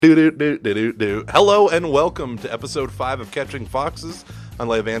Hello and welcome to episode 5 of Catching Foxes on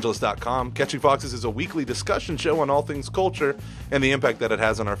LayEvangelist.com. Catching Foxes is a weekly discussion show on all things culture and the impact that it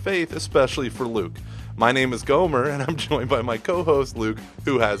has on our faith, especially for Luke. My name is Gomer, and I'm joined by my co-host Luke,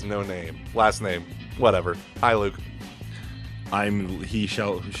 who has no name. Last name, whatever. Hi, Luke. I'm he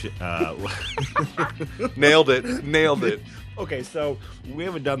shall. Nailed it. Okay, so we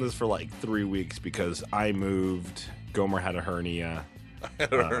haven't done this for like 3 weeks because I moved. Gomer had a hernia.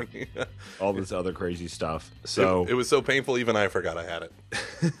 All this other crazy stuff. So it was so painful, even I forgot I had it.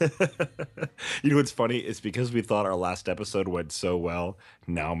 You know what's funny? It's because we thought our last episode went so well.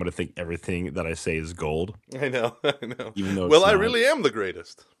 Now I'm going to think everything that I say is gold. I know. Even though well, I really am the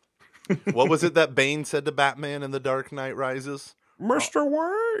greatest. What was it that Bane said to Batman in The Dark Knight Rises? Mr.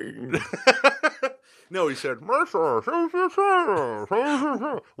 Wayne. No, he said, Mr.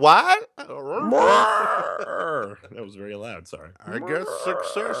 What? That was very loud, sorry. I guess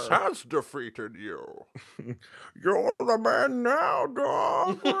success has defeated you. You're the man now,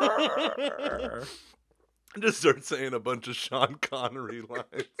 dog. Just start saying a bunch of Sean Connery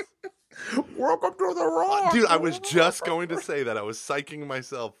lines. Welcome to the Rock. Dude, I was just going to say that. I was psyching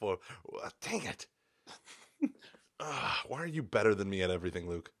myself for. Dang it. Why are you better than me at everything,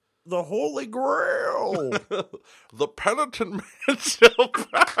 Luke? The Holy Grail. The penitent man shall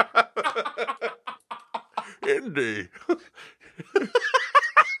pass. Indy.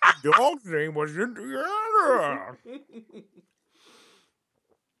 Dog's name was Indiana.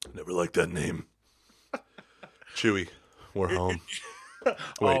 Never liked that name. Chewy, we're home.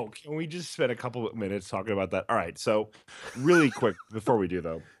 Oh, can we just spend a couple of minutes talking about that? All right, so really quick before we do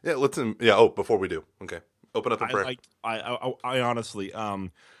though. Yeah, before we do. Okay. Open up in prayer. I honestly,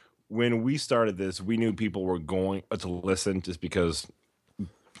 when we started this, we knew people were going to listen just because,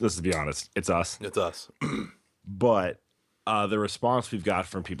 let's be honest, it's us. It's us. But the response we've got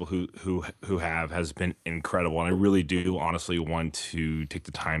from people who has been incredible, and I really do honestly want to take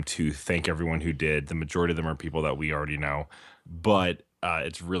the time to thank everyone who did. The majority of them are people that we already know, but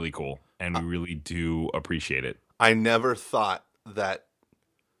it's really cool, and we really do appreciate it. I never thought that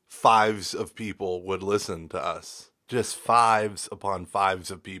fives of people would listen to us. Just fives upon fives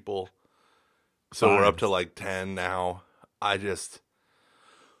of people. So we're up to like 10 now. It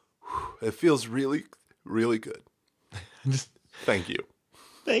feels really, really good. Thank you.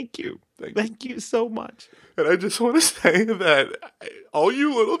 Thank you. Thank you so much. And I just want to say that all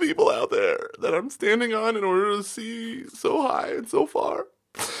you little people out there that I'm standing on in order to see so high and so far,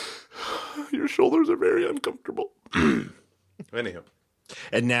 your shoulders are very uncomfortable. Anyhow.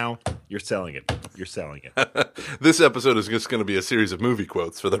 And now you're selling it. This episode is just going to be a series of movie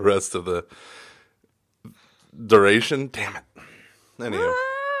quotes for the rest of the duration. Damn it. Anyhow.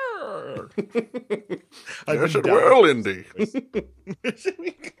 I said, well, Indy.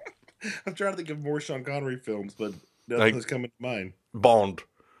 I'm trying to think of more Sean Connery films, but nothing's coming to mind. Bond.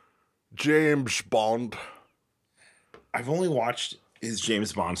 James Bond. I've only watched his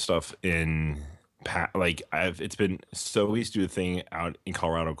James Bond stuff in... it's been so we used to do a thing out in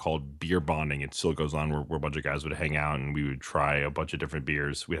Colorado called beer bonding. It still goes on where a bunch of guys would hang out and we would try a bunch of different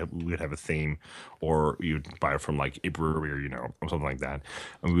beers. We would have a theme, or you would buy it from like a brewery or or something like that,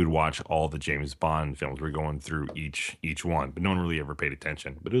 and we would watch all the James Bond films. We're going through each one, but no one really ever paid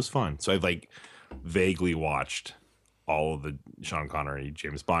attention. But it was fun. So I've vaguely watched all of the Sean Connery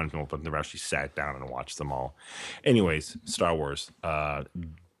James Bond films, but never actually sat down and watched them all. Anyways, Star Wars.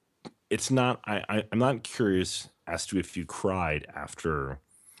 It's not. I'm not curious as to if you cried after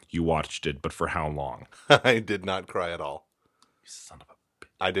you watched it, but for how long? I did not cry at all. You son of a bitch.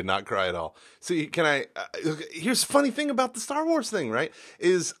 I did not cry at all. See, can I? Here's the funny thing about the Star Wars thing, right?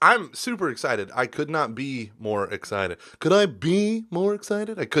 Is I'm super excited. I could not be more excited. Could I be more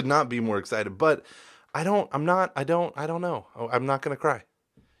excited? I could not be more excited. But I don't. I'm not. I don't know. I'm not gonna cry.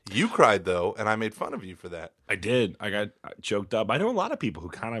 You cried, though, and I made fun of you for that. I did. I got choked up. I know a lot of people who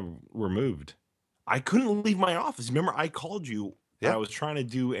kind of were moved. I couldn't leave my office. Remember, I called you. Yeah. I was trying to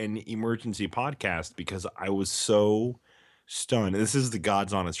do an emergency podcast because I was so stunned. This is the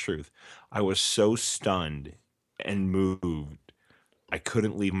God's honest truth. I was so stunned and moved. I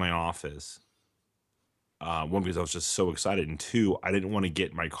couldn't leave my office. One, because I was just so excited. And two, I didn't want to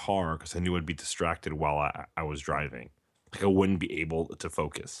get in my car because I knew I'd be distracted while I was driving. I wouldn't be able to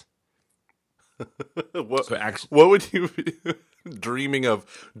focus. What would you be dreaming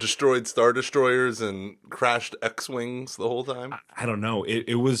of? Destroyed Star Destroyers and crashed X-Wings the whole time? I don't know.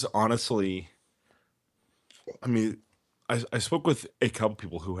 It was honestly... I mean, I spoke with a couple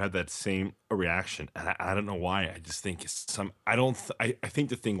people who had that same reaction, and I don't know why. I just think I think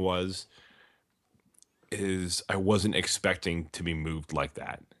the thing was... is I wasn't expecting to be moved like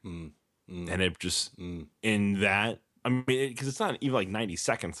that. And it just in that, I mean, because it's not even like 90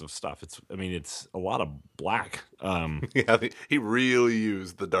 seconds of stuff. It's a lot of black. Yeah, he really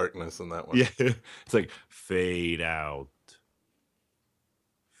used the darkness in that one. Yeah, it's like fade out,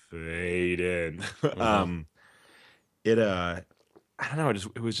 fade in. I don't know.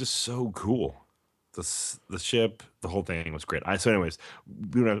 It was just so cool. The ship, the whole thing was great. So, anyways,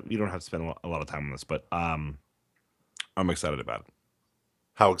 you don't have to spend a lot of time on this, but I'm excited about it.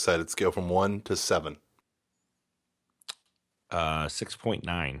 How excited? Scale from 1 to 7.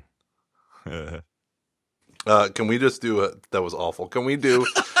 6.9. Can we just do that was awful. Can we do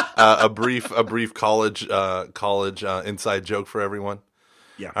a brief college inside joke for everyone?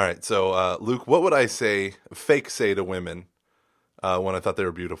 Yeah. All right. So, Luke, what would I say to women when I thought they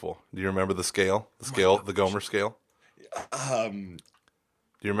were beautiful? Do you remember the scale? The Gomer scale? Do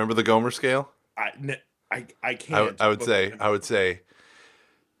you remember the Gomer scale? I can't. I would say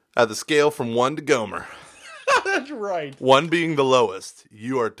at the scale from 1 to Gomer. That's right. 1 being the lowest,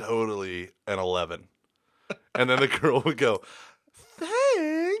 you are totally an 11. And then the girl would go,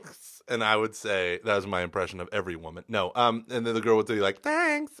 thanks. And I would say, that was my impression of every woman. No, and then the girl would say like,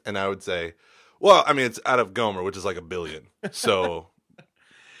 thanks. And I would say, well, I mean, it's out of Gomer, which is like 1 billion. So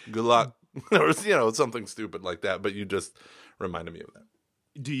good luck. Or, something stupid like that. But you just reminded me of that.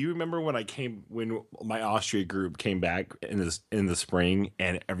 Do you remember when my Austria group came back in the spring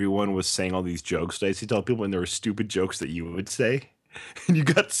and everyone was saying all these jokes that I used to tell people, and there were stupid jokes that you would say, and you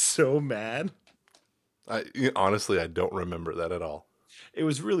got so mad? Honestly, I don't remember that at all. It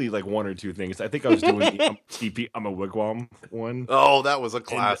was really like 1 or 2 things. I think I was doing the I'm a wigwam one. Oh, that was a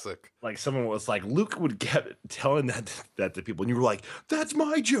classic. And, like someone was like, Luke would get telling that to people, and you were like, "That's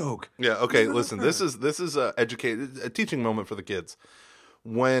my joke." Yeah. Okay. Listen, this is a teaching moment for the kids.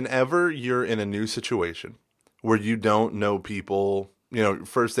 Whenever you're in a new situation where you don't know people,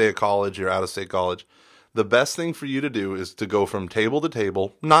 first day of college, you're out of state college, the best thing for you to do is to go from table to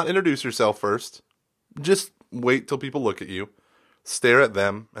table, not introduce yourself first, just wait till people look at you, stare at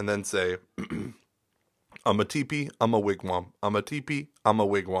them, and then say, I'm a teepee, I'm a wigwam. I'm a teepee, I'm a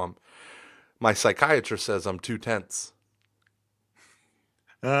wigwam. My psychiatrist says I'm 2 tenths.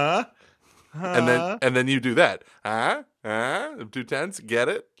 And then you do that. 2 tenths, get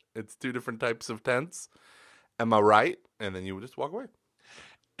it? It's 2 different types of tenths. Am I right? And then you would just walk away.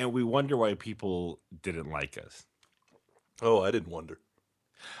 And we wonder why people didn't like us. Oh, I didn't wonder.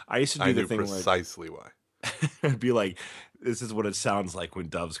 I used to do the thing precisely why. I'd be like, this is what it sounds like when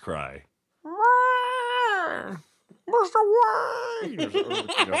doves cry. Mr. Wayne!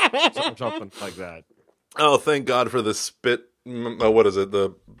 Something like that. Oh, thank God for the spit. What is it?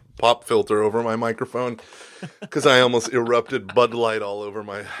 The pop filter over my microphone. Because I almost erupted Bud Light all over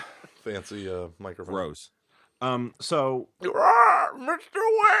my fancy microphone. Gross. So, Mr.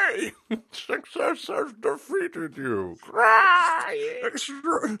 Wayne, success has defeated you.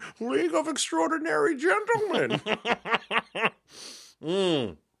 League of Extraordinary Gentlemen.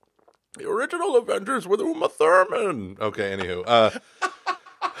 The original Avengers with Uma Thurman. Okay, anywho.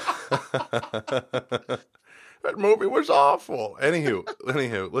 That movie was awful.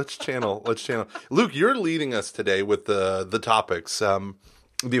 Anywho, let's channel. Luke, you're leading us today with the topics. Do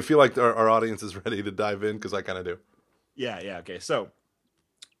you feel like our audience is ready to dive in? Because I kind of do. Yeah. Okay. So,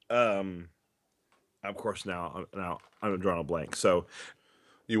 of course, now I'm drawing a blank. So,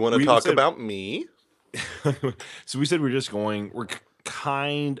 you want to talk about me? So we said we're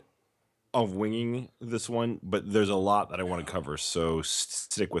kind of winging this one, but there's a lot that I want to cover. So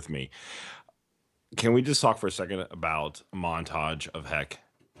stick with me. Can we just talk for a second about a montage of Heck?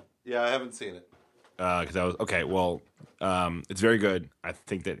 Yeah, I haven't seen it. Because I was okay. Well, it's very good. I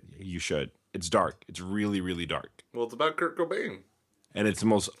think that you should. It's dark. It's really, really dark. Well, it's about Kurt Cobain, and it's the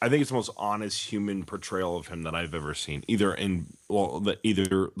most honest human portrayal of him that I've ever seen. Either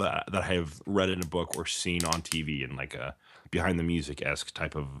that I have read in a book or seen on TV in like a behind the music-esque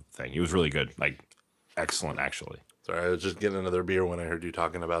type of thing. It was really good. Like excellent, actually. Sorry, I was just getting another beer when I heard you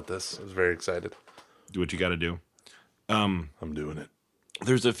talking about this. I was very excited. Do what you got to do. I'm doing it.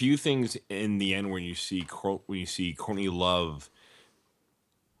 There's a few things in the end when you see Courtney Love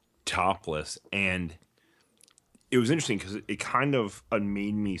topless, and it was interesting because it kind of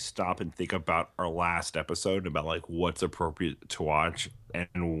made me stop and think about our last episode about like what's appropriate to watch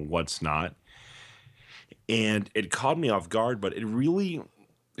and what's not. And it caught me off guard, but it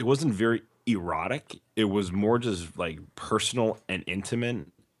wasn't very erotic. It was more just like personal and intimate.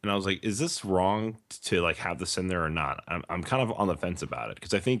 And I was like, is this wrong to like have this in there or not? I'm kind of on the fence about it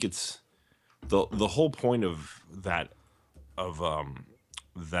because I think it's the whole point of that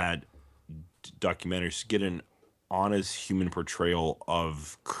documentaries to get an honest human portrayal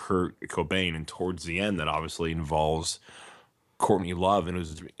of Kurt Cobain, and towards the end, that obviously involves Courtney Love, and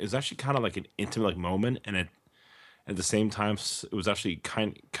it was actually kind of like an intimate like moment, and at the same time it was actually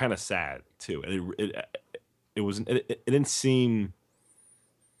kind of sad too, and it didn't seem.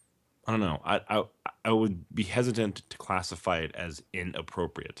 I don't know. I would be hesitant to classify it as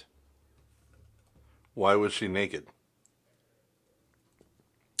inappropriate. Why was she naked?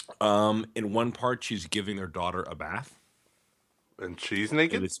 In one part, she's giving their daughter a bath. And she's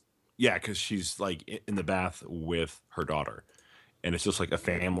naked? Yeah, because she's like in the bath with her daughter, and it's just like a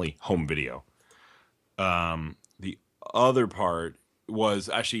family home video. The other part was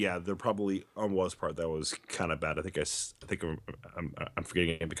actually, yeah, there probably was part that was kind of bad. I think I'm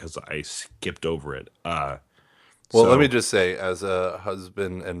forgetting it because I skipped over it. Well, let me just say, as a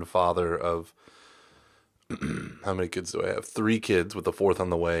husband and father of how many kids do I have? 3 kids with the 4th on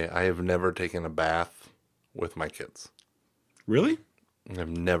the way. I have never taken a bath with my kids. Really? I've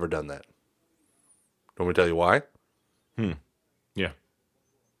never done that. Want me to tell you why? Yeah.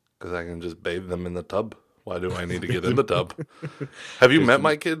 Because I can just bathe them in the tub. Why do I need to get in the tub? Have you met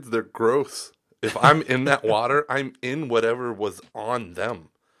my kids? They're gross. If I'm in that water, I'm in whatever was on them.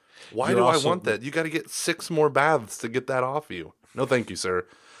 Why do I want that? You got to get 6 more baths to get that off you. No, thank you, sir.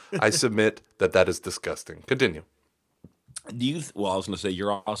 I submit that is disgusting. Continue. Well, I was going to say,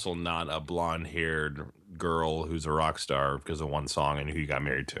 you're also not a blonde-haired girl who's a rock star because of one song and who you got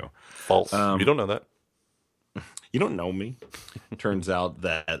married to. False. You don't know that. You don't know me. Turns out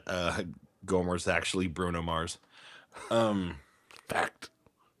that Gomer's actually Bruno Mars. Fact.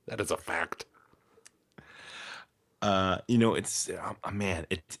 That is a fact. It's man,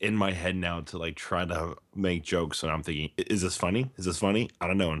 it's in my head now to like try to make jokes, and I'm thinking, is this funny? Is this funny? I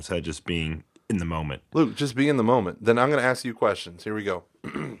don't know. Instead of just being in the moment. Luke, just be in the moment. Then I'm going to ask you questions. Here we go.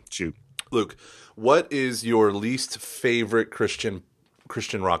 Shoot, Luke, what is your least favorite Christian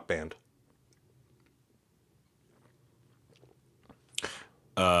rock band?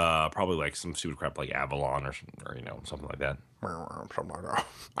 Probably like some stupid crap like Avalon or something like that.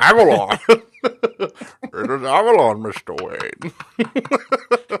 Avalon. It is Avalon, Mr. Wayne.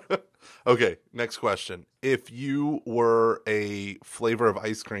 Okay, next question. If you were a flavor of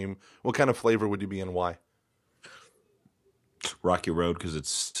ice cream, what kind of flavor would you be and why? Rocky Road, because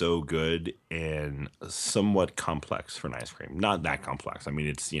it's so good and somewhat complex for an ice cream. Not that complex. I mean,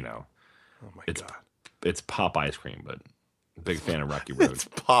 it's, Oh my God. It's pop ice cream, but big fan of Rocky Road. It's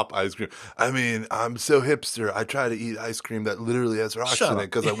pop ice cream. I mean, I'm so hipster. I try to eat ice cream that literally has rocks in it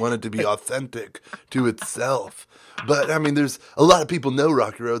because I want it to be authentic to itself. But, I mean, there's a lot of people know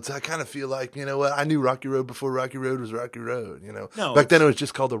Rocky Road, so I kind of feel like, you know what? I knew Rocky Road before Rocky Road was Rocky Road, No, Back then it was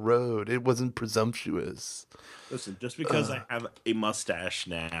just called a road. It wasn't presumptuous. Listen, just because I have a mustache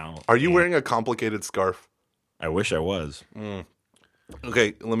now. Are you wearing a complicated scarf? I wish I was.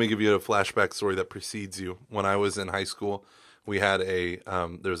 Okay, let me give you a flashback story that precedes you. When I was in high school, we had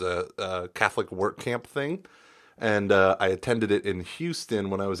there's a Catholic work camp thing, and I attended it in Houston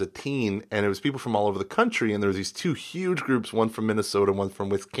when I was a teen, and it was people from all over the country, and there was these 2 huge groups, one from Minnesota, one from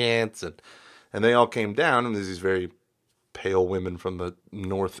Wisconsin, and they all came down, and there's these very pale women from the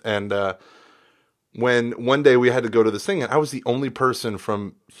north, and when one day we had to go to this thing, and I was the only person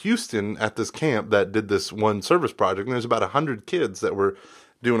from Houston at this camp that did this one service project, and there's about 100 kids that were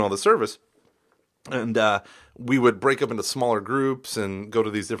doing all the service. And we would break up into smaller groups and go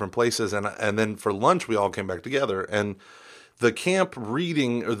to these different places. And then for lunch, we all came back together. And the camp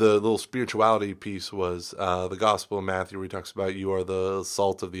reading, or the little spirituality piece, was the Gospel of Matthew, where he talks about you are the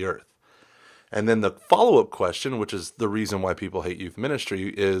salt of the earth. And then the follow-up question, which is the reason why people hate youth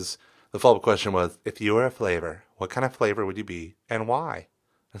ministry, is the follow-up question was, if you were a flavor, what kind of flavor would you be and why?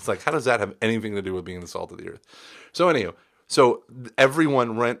 It's like, how does that have anything to do with being the salt of the earth? So anyhow, so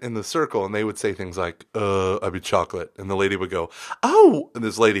everyone went in the circle, and they would say things like, I'd be chocolate. And the lady would go, oh. And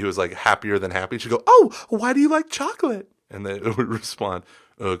this lady who was like happier than happy, she'd go, oh, why do you like chocolate? And they would respond,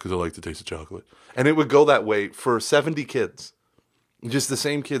 because I like the taste of chocolate. And it would go that way for 70 kids. Just the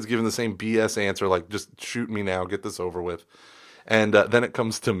same kids giving the same BS answer, like, just shoot me now, get this over with. And then it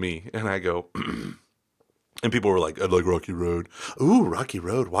comes to me, and I go, and people were like, I'd like Rocky Road. Ooh, Rocky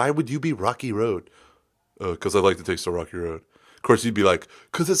Road. Why would you be Rocky Road? Because I like the taste of Rocky Road. Of course, you'd be like,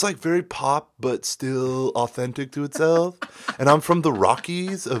 because it's like very pop, but still authentic to itself. And I'm from the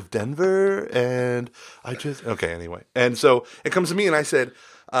Rockies of Denver, and okay, anyway. And so it comes to me, and I said,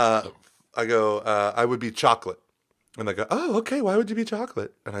 I would be chocolate. And they go, oh, okay, why would you be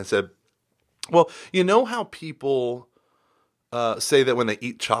chocolate? And I said, well, you know how people say that when they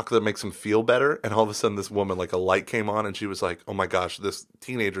eat chocolate, it makes them feel better? And all of a sudden, this woman, like a light came on, and she was like, oh my gosh, this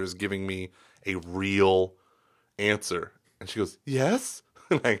teenager is giving me a real answer? And she goes, yes.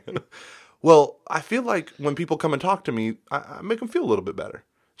 And I go, well, I feel like when people come and talk to me, I make them feel a little bit better.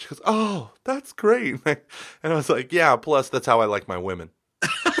 She goes, oh, that's great. And I was like, yeah, plus that's how I like my women.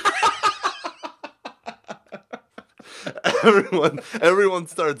 Everyone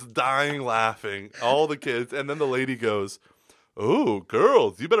starts dying laughing, all the kids, and then the lady goes, oh,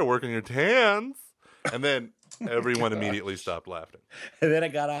 girls, you better work on your tans. And then everyone immediately stopped laughing. And then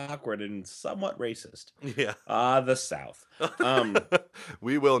it got awkward and somewhat racist. Yeah. The South.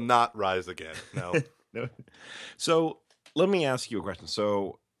 We will not rise again. No. No. So let me ask you a question.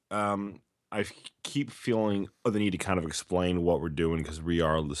 So I keep feeling the need to kind of explain what we're doing because we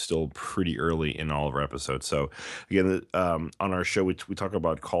are still pretty early in all of our episodes. So again, on our show, we talk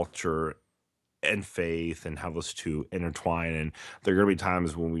about culture and faith and how those two intertwine. And there are going to be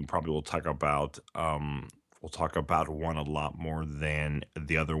times when we probably will talk about one a lot more than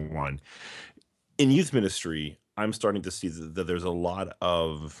the other one. In youth ministry, I'm starting to see that there's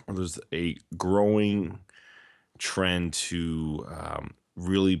a growing trend to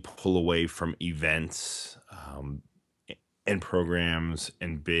really pull away from events and programs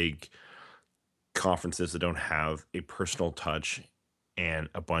and big conferences that don't have a personal touch and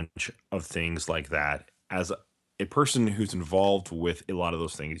a bunch of things like that. As a person who's involved with a lot of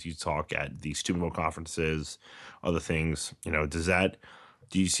those things, you talk at the student conferences, other things,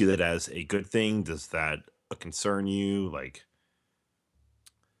 do you see that as a good thing? Does that concern you?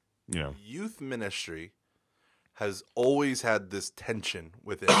 Youth ministry has always had this tension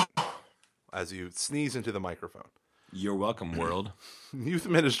within it as you sneeze into the microphone. You're welcome, world. Youth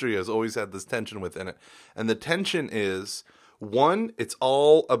ministry has always had this tension within it. And the tension is, one, it's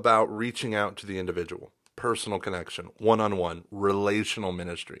all about reaching out to the individual, personal connection, one-on-one, relational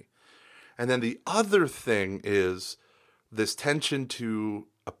ministry. And then the other thing is this tension to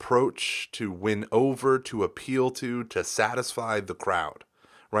approach, to win over, to appeal to satisfy the crowd,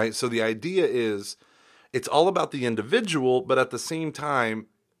 right? So the idea is it's all about the individual, but at the same time,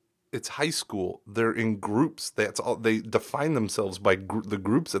 it's high school. They're in groups. They define themselves by the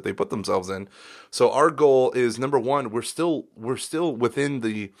groups that they put themselves in. So our goal is, number one, we're still within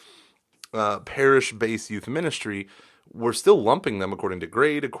the parish-based youth ministry. We're still lumping them according to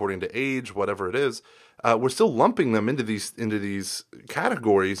grade, according to age, whatever it is. We're still lumping them into these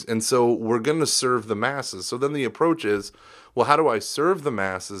categories, and so we're going to serve the masses. So then the approach is, well, how do I serve the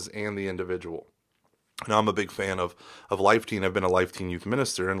masses and the individual? Now, I'm a big fan of Life Teen. I've been a Life Teen youth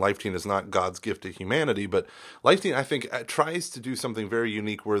minister, and Life Teen is not God's gift to humanity, but Life Teen, I think, tries to do something very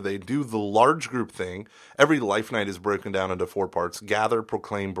unique where they do the large group thing. Every Life Night is broken down into 4 parts: gather,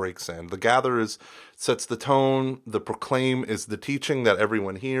 proclaim, break, send. The gather sets the tone. The proclaim is the teaching that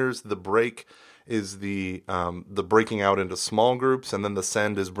everyone hears. The break is the breaking out into small groups, and then the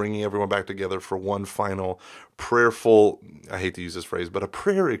send is bringing everyone back together for one final prayerful, I hate to use this phrase, but a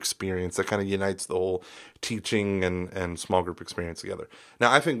prayer experience that kind of unites the whole teaching and small group experience together.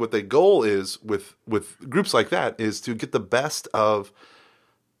 Now, I think what the goal is with groups like that is to get the best of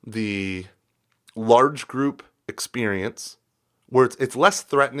the large group experience, where it's less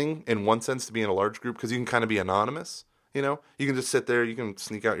threatening in one sense to be in a large group because you can kind of be anonymous. You can just sit there, you can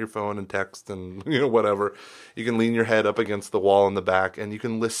sneak out your phone and text and, whatever. You can lean your head up against the wall in the back and you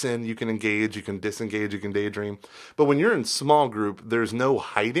can listen, you can engage, you can disengage, you can daydream. But when you're in small group, there's no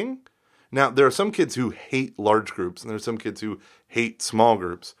hiding. Now, there are some kids who hate large groups and there's some kids who hate small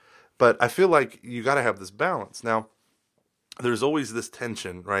groups. But I feel like you got to have this balance. Now, there's always this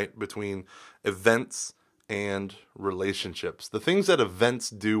tension, right, between events and relationships. The things that events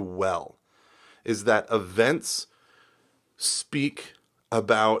do well is that events speak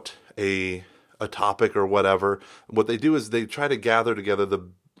about a topic or whatever. What they do is they try to gather together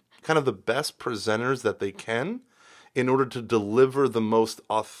the kind of the best presenters that they can in order to deliver the most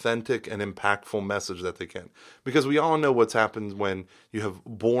authentic and impactful message that they can. Because we all know what's happened when you have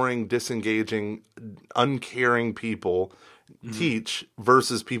boring, disengaging, uncaring people teach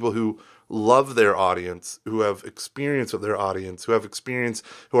versus people who love their audience, who have experience with their audience, who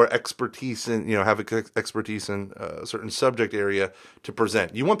are expertise in, have expertise in a certain subject area to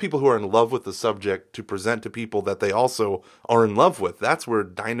present. You want people who are in love with the subject to present to people that they also are in love with. That's where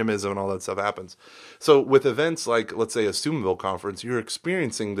dynamism and all that stuff happens. So with events like, let's say, a Steubenville conference, you're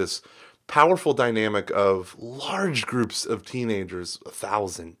experiencing this powerful dynamic of large groups of teenagers,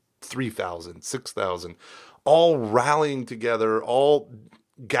 1,000, 3,000, 6,000, all rallying together, all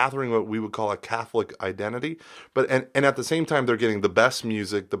gathering what we would call a Catholic identity, but and at the same time they're getting the best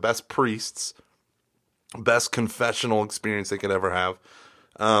music, the best priests, best confessional experience they could ever have,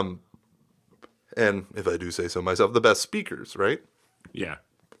 and if I do say so myself, the best speakers, right? Yeah.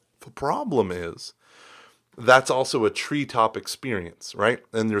 The problem is that's also a treetop experience, right?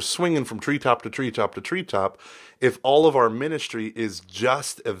 And they're swinging from treetop to treetop to treetop. If all of our ministry is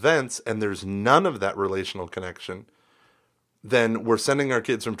just events and there's none of that relational connection, then we're sending our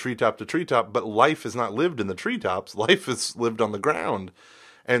kids from treetop to treetop, but life is not lived in the treetops. Life is lived on the ground.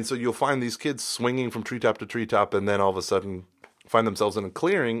 And so you'll find these kids swinging from treetop to treetop and then all of a sudden find themselves in a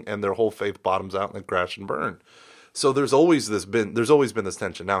clearing and their whole faith bottoms out and they crash and burn. So there's always been this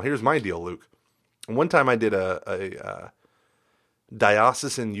tension. Now, here's my deal, Luke. One time I did a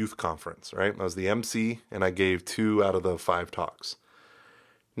diocesan youth conference, right? I was the MC and I gave 2 out of the 5 talks.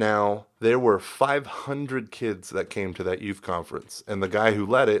 Now, there were 500 kids that came to that youth conference, and the guy who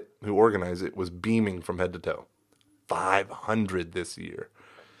led it, who organized it, was beaming from head to toe. 500 this year.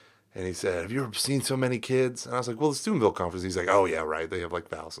 And he said, have you ever seen so many kids? And I was like, well, the Steubenville conference. He's like, oh, yeah, right. They have like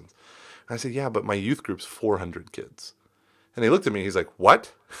thousands. And I said, yeah, but my youth group's 400 kids. And he looked at me. He's like,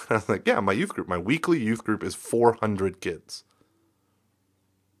 what? And I was like, yeah, my youth group, my weekly youth group is 400 kids.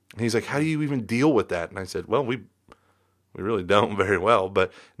 And he's like, how do you even deal with that? And I said, well, we really don't very well.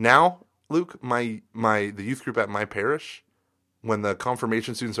 But now, Luke, the youth group at my parish, when the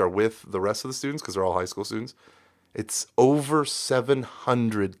confirmation students are with the rest of the students, because they're all high school students, it's over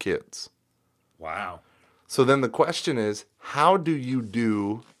 700 kids. Wow. So then the question is, how do you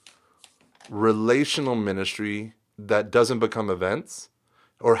do relational ministry that doesn't become events?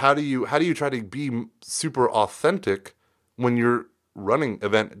 Or how do you try to be super authentic when you're running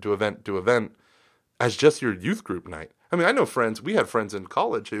event to event to event as just your youth group night? I mean, I know we had friends in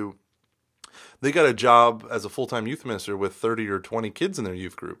college who they got a job as a full-time youth minister with 30 or 20 kids in their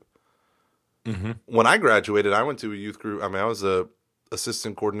youth group. Mm-hmm. When I graduated, I went to a youth group. I mean, I was the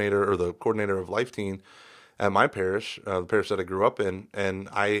assistant coordinator or the coordinator of Life Teen at my parish, the parish that I grew up in, and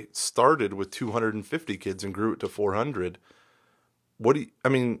I started with 250 kids and grew it to 400. What do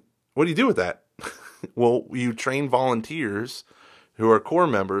you do with that? Well, you train volunteers who are core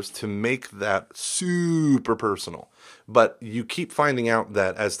members to make that super personal. But you keep finding out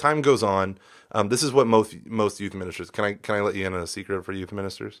that as time goes on, this is what most youth ministers. Can I let you in on a secret for youth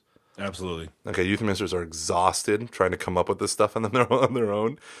ministers? Absolutely. Okay, youth ministers are exhausted trying to come up with this stuff on their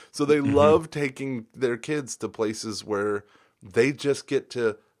own. So they love taking their kids to places where they just get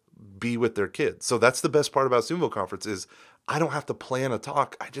to be with their kids. So that's the best part about Steubenville Conference is I don't have to plan a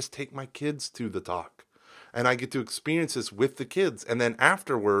talk. I just take my kids to the talk. And I get to experience this with the kids. And then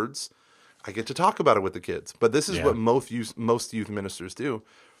afterwards, I get to talk about it with the kids. But this is what most youth ministers do.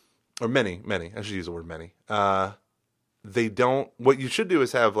 Or many, I should use the word many. What you should do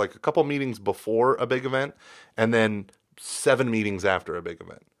is have like a couple meetings before a big event and then 7 meetings after a big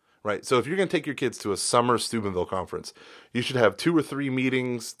event, right? So if you're going to take your kids to a summer Steubenville conference, you should have 2 or 3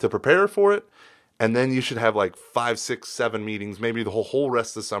 meetings to prepare for it. And then you should have like 5, 6, 7 meetings, maybe the whole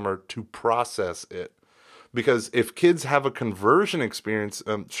rest of the summer to process it. Because if kids have a conversion experience,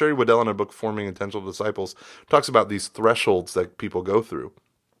 Sherry Waddell in her book, Forming Intentional Disciples, talks about these thresholds that people go through.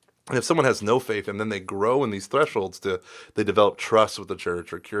 And if someone has no faith and then they grow in these thresholds they develop trust with the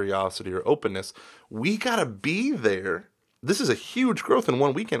church or curiosity or openness, we got to be there. This is a huge growth in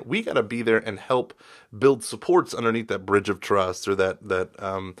one weekend. We got to be there and help build supports underneath that bridge of trust or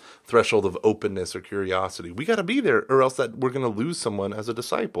that threshold of openness or curiosity. We got to be there or else that we're going to lose someone as a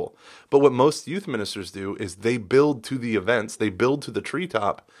disciple. But what most youth ministers do is they build to the events, they build to the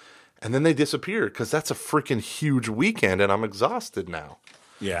treetop, and then they disappear because that's a freaking huge weekend and I'm exhausted now.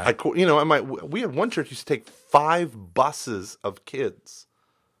 Yeah. We had one church used to take 5 buses of kids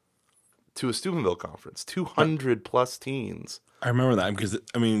to a Steubenville conference, 200 plus teens. I remember that because,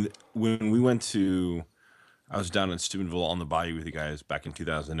 I mean, when we went to, I was down in Steubenville on the bayou with you guys back in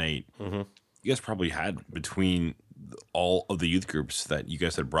 2008. Mm-hmm. You guys probably had between all of the youth groups that you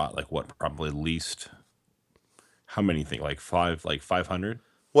guys had brought, like what, probably at least, how many think, like 500?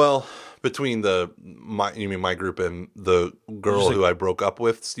 Well, between my group and the girl who I broke up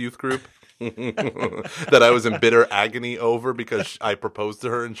with's youth group that I was in bitter agony over because I proposed to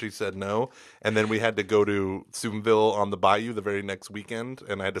her and she said no. And then we had to go to Steubenville on the bayou the very next weekend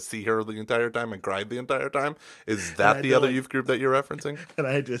and I had to see her the entire time and cried the entire time. Is that the other youth group that you're referencing? And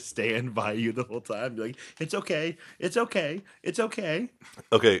I had to stand by you the whole time. Be like, it's okay. It's okay. It's okay.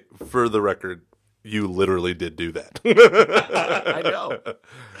 Okay, for the record, you literally did do that. I know.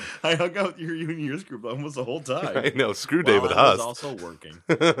 I hung out with your youth group almost the whole time. I know. Screw David Huss. I was also working.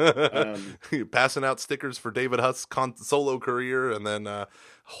 Passing out stickers for David Huss' solo career and then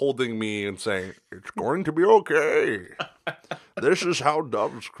holding me and saying, it's going to be okay. This is how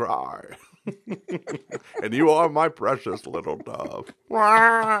doves cry. And you are my precious little dove.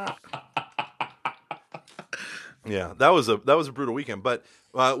 Yeah, that was a brutal weekend. But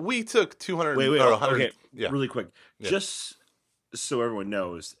We took 200 Wait, or 100. okay, Yeah. really quick, Yeah. just so everyone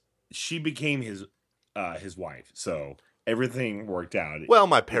knows, she became his wife, so everything worked out. Well,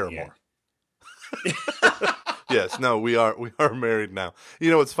 my Yeah. paramour. Yes, no, we are married now.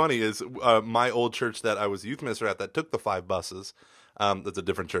 You know what's funny is my old church that I was youth minister at that took the 5 buses. That's a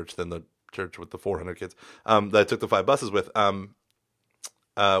different church than the church with the 400 kids. That I took the 5 buses with.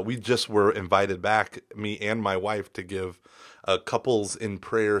 We just were invited back, me and my wife, to give a couples in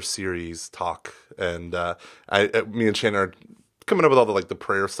prayer series talk, and me and Shannon are coming up with all the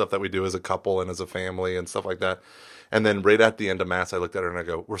prayer stuff that we do as a couple and as a family and stuff like that. And then right at the end of Mass, I looked at her and I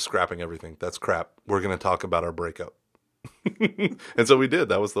go, "We're scrapping everything. That's crap. We're going to talk about our breakup." And so we did.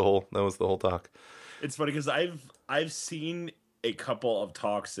 That was the whole talk. It's funny because I've seen a couple of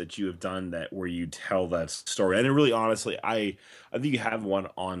talks that you have done where you tell that story, and it really, honestly, I think you have one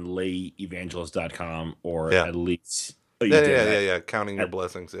on layevangelist.com or Yeah. at least Yeah. Counting your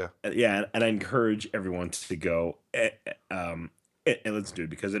blessings. Yeah. Yeah, and I encourage everyone to go and listen to it,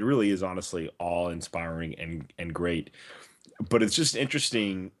 because it really is honestly all inspiring and great. But it's just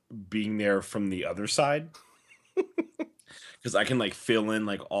interesting being there from the other side, because I can fill in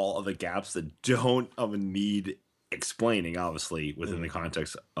all of the gaps that don't even need explaining, obviously within the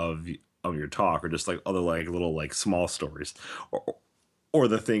context of your talk, or just other little small stories, or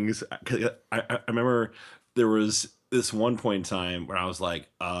the things. 'Cause I remember there was this one point in time where I was like,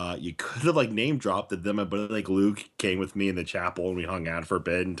 you could have name dropped that then my buddy Luke came with me in the chapel and we hung out for a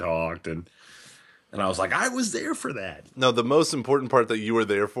bit and talked, and I was like, I was there for that. No, the most important part that you were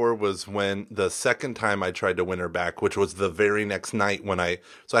there for was when the second time I tried to win her back, which was the very next night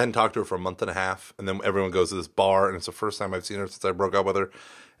so I hadn't talked to her for a month and a half, and then everyone goes to this bar, and it's the first time I've seen her since I broke up with her,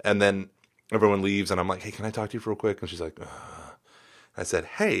 and then everyone leaves, and I'm like, "Hey, can I talk to you for real quick?" And she's like, "Ugh." I said,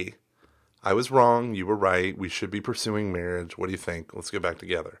 "Hey, I was wrong. You were right. We should be pursuing marriage. What do you think? Let's get back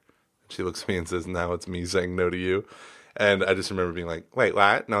together." She looks at me and says, "Now it's me saying no to you." And I just remember being like, "Wait,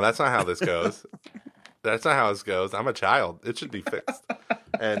 what? No, that's not how this goes. That's not how this goes. I'm a child. It should be fixed."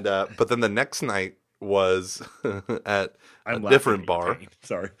 And but then the next night was at a different bar.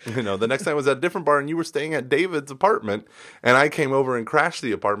 Sorry. The next night was at a different bar, and you were staying at David's apartment, and I came over and crashed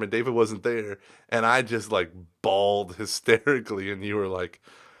the apartment. David wasn't there, and I just bawled hysterically, and you were like,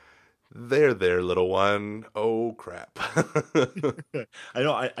 "There, little one. Oh, crap." I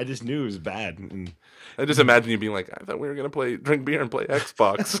know. I just knew it was bad. And I just imagine you being like, "I thought we were going to drink beer and play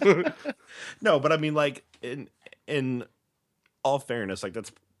Xbox." no, but I mean, in all fairness,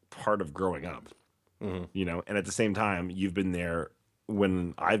 that's part of growing up, and at the same time, you've been there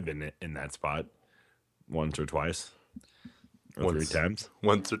when I've been in that spot once or twice. Or 3 times.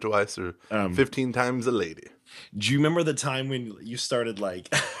 Once or twice or 15 times a lady. Do you remember the time when you started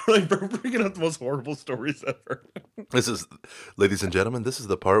bringing up the most horrible stories ever? Ladies and gentlemen, this is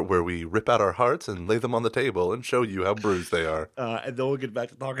the part where we rip out our hearts and lay them on the table and show you how bruised they are. And then we'll get back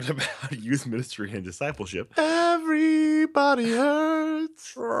to talking about youth ministry and discipleship. Everybody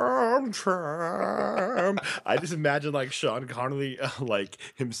hurts. I just imagine Sean Connery,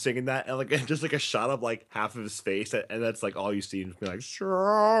 him singing that, and just a shot of half of his face, and that's all you see, and be like, Is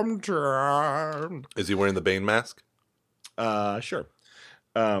he wearing the Bane mask? Sure.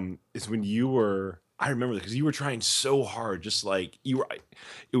 Is when you were. I remember because you were trying so hard, just you were.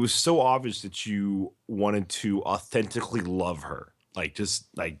 It was so obvious that you wanted to authentically love her, And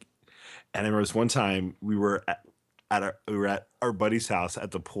I remember this one time we were at our buddy's house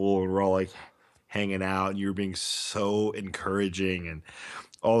at the pool, and we're all hanging out, and you were being so encouraging, and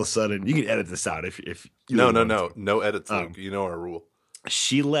all of a sudden, you can edit this out if you no edits, Luke. You know our rule.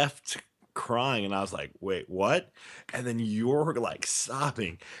 She left crying, and I was like, "Wait, what?" And then you were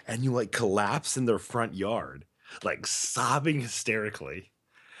sobbing, and you collapsed in their front yard, sobbing hysterically.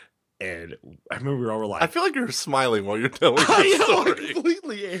 And I remember we all were like, I feel like you're smiling while you're telling the I story.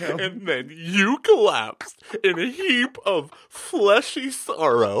 completely am. And then you collapsed in a heap of fleshy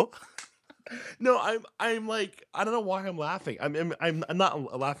sorrow. No, I'm I don't know why I'm laughing. I'm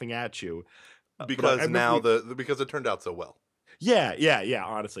not laughing at you Because because it turned out so well. Yeah.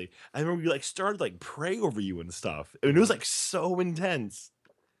 Honestly, I remember we started praying over you and stuff, and it was so intense.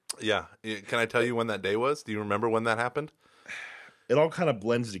 Yeah. Can I tell you when that day was? Do you remember when that happened? It all kind of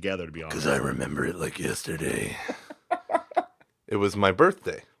blends together, to be honest. Because I remember it like yesterday. It was my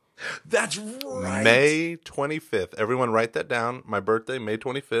birthday. That's right. May 25th. Everyone write that down. My birthday, May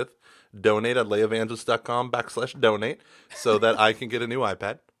 25th. Donate at layevangelist.com/donate so that I can get a new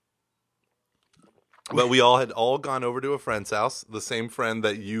iPad. But we all had gone over to a friend's house, the same friend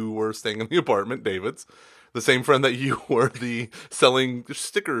that you were staying in the apartment, David's, the same friend that you were selling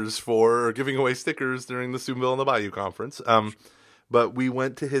stickers for, or giving away stickers during the Steubenville and the Bayou conference. But we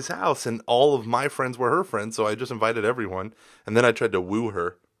went to his house, and all of my friends were her friends, so I just invited everyone. And then I tried to woo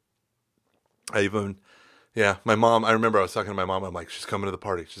her. My mom, I remember I was talking to my mom. I'm like, she's coming to the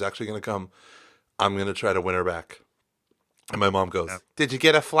party. She's actually going to come. I'm going to try to win her back. And my mom goes, did you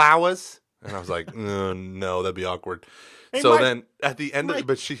get her flowers? And I was like, no, that'd be awkward. Hey, so Mike, then at the end of it,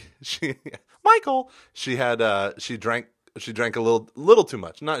 but she Michael, she drank a little too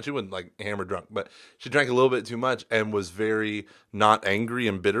much. She wasn't like hammered drunk, but she drank a little bit too much and was very not angry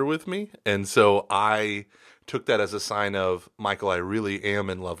and bitter with me. And so I took that as a sign of, Michael, I really am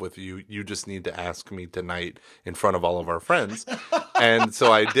in love with you. You just need to ask me tonight in front of all of our friends. And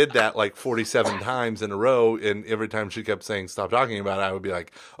so I did that like 47 times in a row. And every time she kept saying, stop talking about it, I would be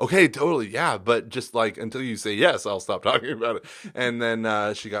like, okay, totally. Yeah. But just like, until you say yes, I'll stop talking about it. And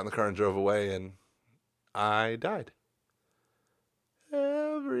then she got in the car and drove away, and I died.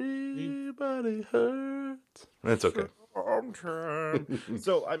 Everybody hurts. It's okay.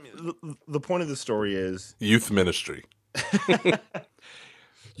 So, I mean, the point of the story is Youth ministry.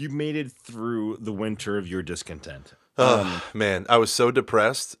 you made it through the winter of your discontent. Man, I was so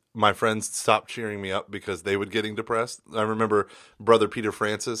depressed. My friends stopped cheering me up because they were getting depressed. I remember Brother Peter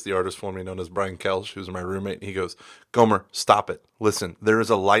Francis, the artist formerly known as Brian Kelch, who's my roommate. He goes, Gomer, stop it. Listen, there is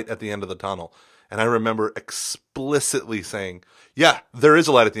a light at the end of the tunnel. And I remember explicitly saying, yeah, there is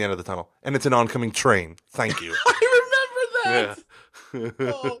a light at the end of the tunnel, and it's an oncoming train. Thank you. I remember that. Yeah.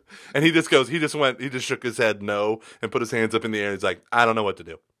 Oh. And he just shook his head no and put his hands up in the air. And he's like, I don't know what to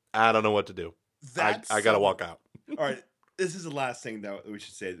do. I got to walk out. All right. This is the last thing that we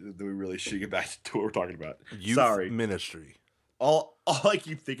should say that we really should get back to what we're talking about. Youth ministry. All I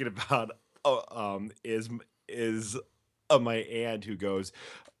keep thinking about is my aunt who goes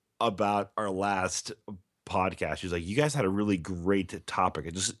about our last podcast. She's like, you guys had a really great topic.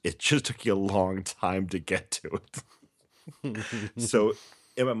 It just took you a long time to get to it. So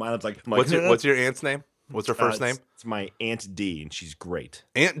in my mind, I'm like, what's your aunt's name? What's her first name? It's my Aunt D, and she's great.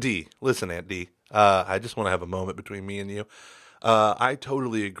 Aunt D. Listen, Aunt D. I just want to have a moment between me and you. I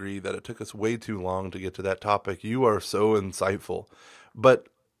totally agree that it took us way too long to get to that topic. You are so insightful. But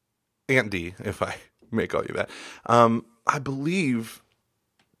Aunt D, if I may call you that, I believe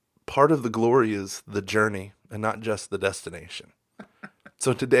part of the glory is the journey and not just the destination.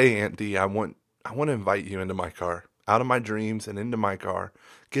 So today, Aunt D, I want to invite you into my car, out of my dreams and into my car.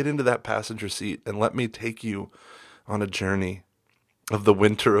 Get into that passenger seat and let me take you on a journey of the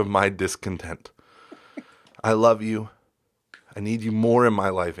winter of my discontent. I love you. I need you more in my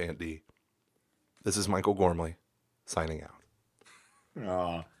life, Aunt D. This is Michael Gormley, signing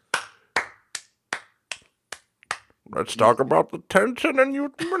out. Let's talk about the tension in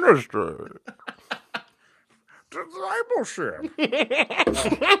youth ministry. Discipleship.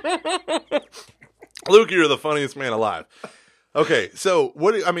 Luke, you're the funniest man alive. Okay, so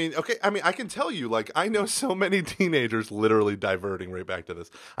I can tell you, like, I know so many teenagers, literally diverting right back to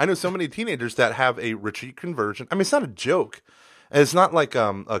this. I know so many teenagers that have a retreat conversion. I mean, it's not a joke. It's not like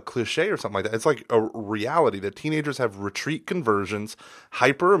a cliche or something like that. It's like a reality that teenagers have retreat conversions,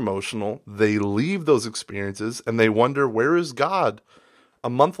 hyper emotional. They leave those experiences and they wonder, where is God a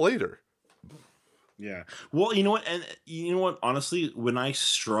month later? Yeah. Well, you know what? Honestly, when I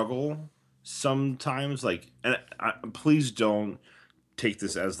struggle sometimes, like, and please don't take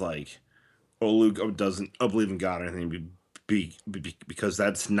this as like, oh, Luke doesn't believe in God or anything, because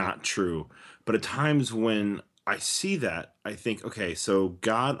that's not true. But at times when I see that, I think, okay, so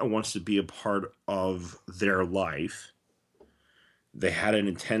God wants to be a part of their life. They had an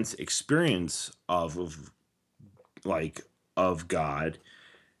intense experience of God,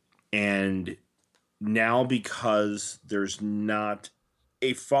 and now because there's not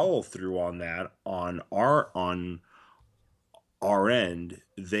a follow through on that on our end,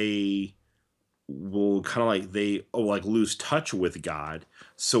 they will kind of like lose touch with God.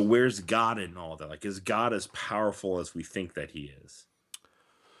 So where's God in all that? Like, is God as powerful as we think that he is?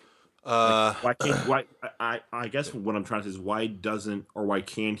 I guess what I'm trying to say is, why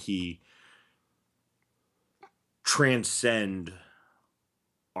can't he transcend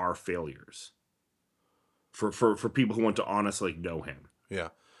our failures for people who want to honestly know him? Yeah.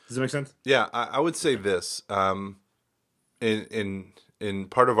 Does that make sense? Yeah, I would say this. In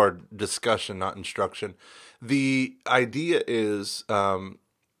part of our discussion, not instruction, the idea is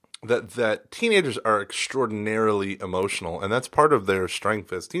that teenagers are extraordinarily emotional, and that's part of their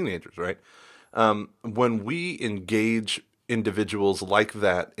strength as teenagers, right? When we engage individuals like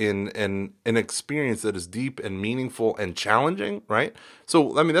that in an experience that is deep and meaningful and challenging, right?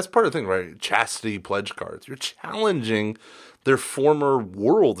 So, I mean, that's part of the thing, right? Chastity pledge cards. You're challenging their former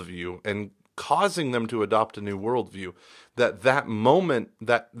worldview, and causing them to adopt a new worldview, that moment,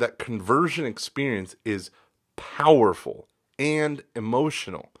 that conversion experience is powerful and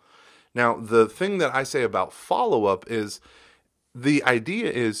emotional. Now, the thing that I say about follow-up is the idea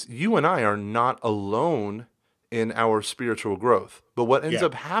is you and I are not alone in our spiritual growth. But what ends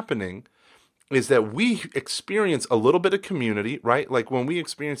up happening is that we experience a little bit of community, right? Like when we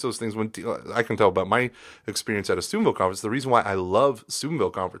experience those things, when I can tell about my experience at a Steubenville conference, the reason why I love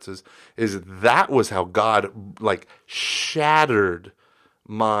Steubenville conferences is that was how God like shattered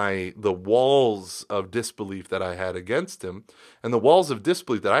the walls of disbelief that I had against him. And the walls of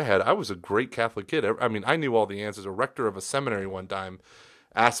disbelief that I was a great Catholic kid. I mean, I knew all the answers. A rector of a seminary one time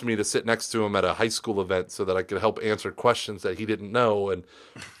asked me to sit next to him at a high school event so that I could help answer questions that he didn't know. And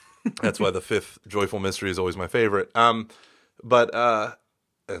that's why the fifth joyful mystery is always my favorite. But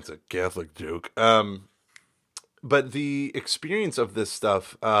that's a Catholic joke. But the experience of this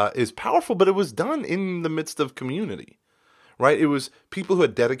stuff is powerful, but it was done in the midst of community, right? It was people who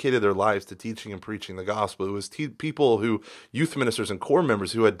had dedicated their lives to teaching and preaching the gospel. It was people who, youth ministers and core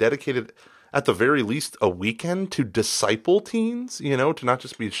members who had dedicated at the very least a weekend to disciple teens, to not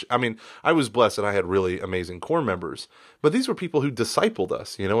just be, I was blessed and I had really amazing core members, but these were people who discipled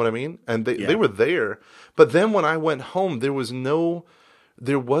us, you know what I mean? And they were there. But then when I went home, there was no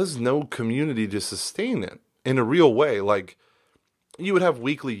community to sustain it in a real way. Like you would have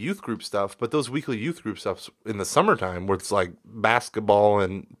weekly youth group stuff, but those weekly youth group stuff in the summertime where it's like basketball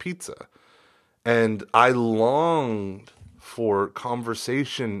and pizza. And I longed for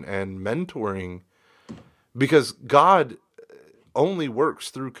conversation and mentoring because God only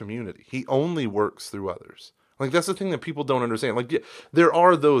works through community. He only works through others. Like that's the thing that people don't understand. Like there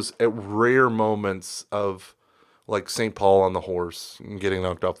are those rare moments of like St. Paul on the horse and getting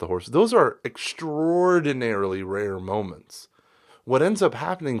knocked off the horse. Those are extraordinarily rare moments. What ends up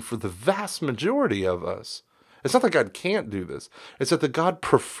happening for the vast majority of us, it's not that God can't do this. It's that the God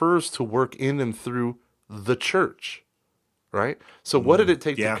prefers to work in and through the church. Right? So what did it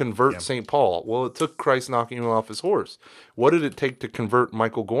take to convert St. Paul? Well, it took Christ knocking him off his horse. What did it take to convert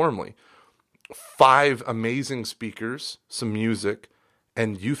Michael Gormley? 5 amazing speakers, some music,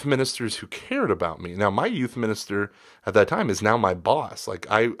 and youth ministers who cared about me. Now, my youth minister at that time is now my boss. Like,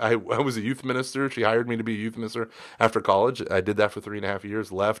 I was a youth minister. She hired me to be a youth minister after college. I did that for 3.5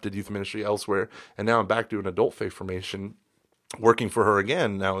 years, left, did youth ministry elsewhere, and now I'm back doing adult faith formation, working for her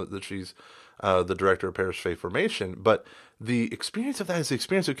again now that she's the director of parish faith formation. But the experience of that is the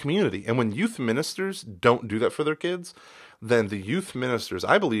experience of community. And when youth ministers don't do that for their kids, then the youth ministers,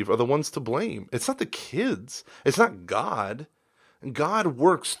 I believe, are the ones to blame. It's not the kids. It's not God. God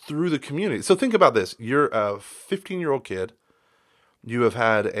works through the community. So think about this. You're a 15-year-old kid. You have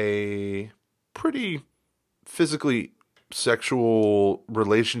had a pretty physically sexual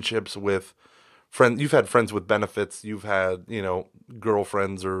relationships with friends. You've had friends with benefits. You've had,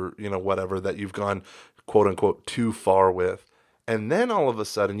 girlfriends or, whatever that you've gone, quote unquote, too far with. And then all of a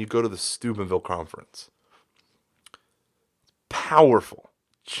sudden you go to the Steubenville conference. Powerful.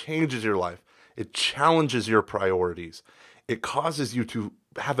 Changes your life. It challenges your priorities. It causes you to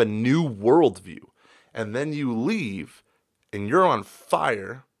have a new worldview. And then you leave and you're on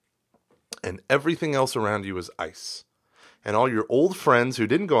fire and everything else around you is ice. And all your old friends who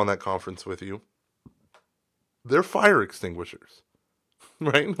didn't go on that conference with you, they're fire extinguishers,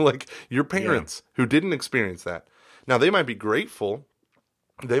 right? Like your parents who didn't experience that. Now, they might be grateful.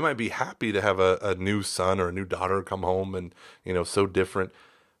 They might be happy to have a new son or a new daughter come home and, so different.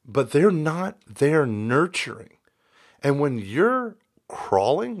 But they're not there nurturing. And when you're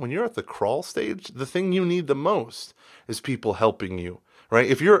crawling, when you're at the crawl stage, the thing you need the most is people helping you, right?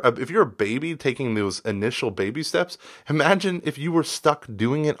 If you're a baby taking those initial baby steps, imagine if you were stuck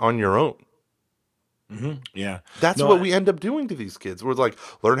doing it on your own. Mm-hmm. Yeah. That's what we end up doing to these kids. We're like,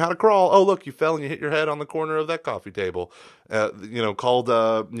 learn how to crawl. Oh, look, you fell and you hit your head on the corner of that coffee table. Called,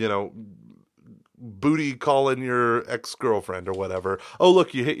 booty calling your ex-girlfriend or whatever. Oh,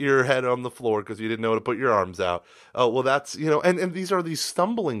 look, you hit your head on the floor because you didn't know how to put your arms out. Oh, well, that's, and these are these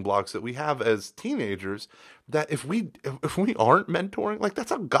stumbling blocks that we have as teenagers that if we aren't mentoring, like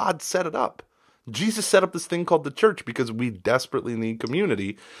that's how God set it up. Jesus set up this thing called the church because we desperately need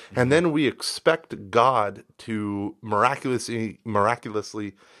community, and then we expect God to miraculously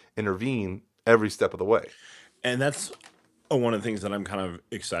intervene every step of the way. And that's one of the things that I'm kind of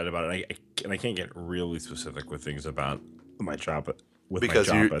excited about. And I can't get really specific with things about my job at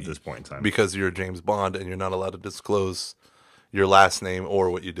this point in time. Because you're James Bond and you're not allowed to disclose your last name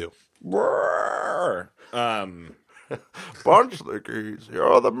or what you do. Bunch Slickies,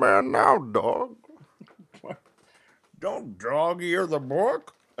 you're the man now, dog. Don't dog ear the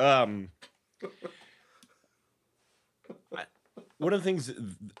book. One of the things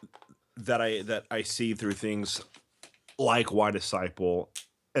that I see through things like Why Disciple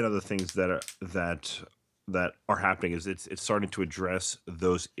and other things that are happening is it's starting to address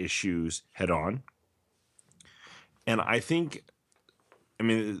those issues head on. And I think, I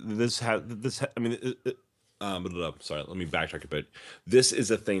mean, sorry, let me backtrack a bit. This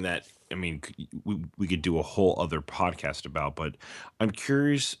is a thing that, I mean, we could do a whole other podcast about, but I'm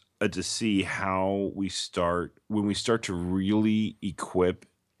curious to see how when we start to really equip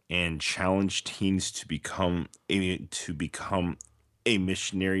and challenge teens to become a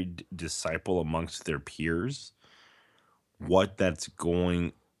missionary disciple amongst their peers, what that's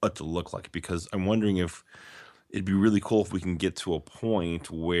going to look like. Because I'm wondering if it'd be really cool if we can get to a point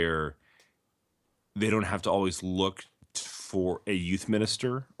where they don't have to always look for a youth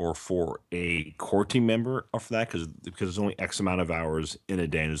minister or for a core team member or for that, because there's only X amount of hours in a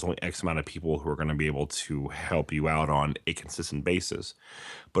day and there's only X amount of people who are going to be able to help you out on a consistent basis.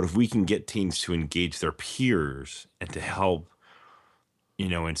 But if we can get teens to engage their peers and to help,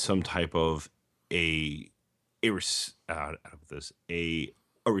 in some type of a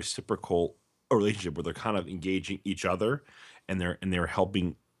reciprocal relationship where they're kind of engaging each other and they're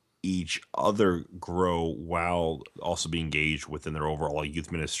helping each other grow while also being engaged within their overall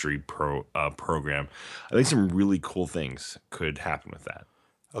youth ministry program, I think some really cool things could happen with that.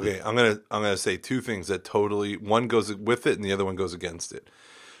 Okay, I'm gonna say two things that totally, one goes with it and the other one goes against it.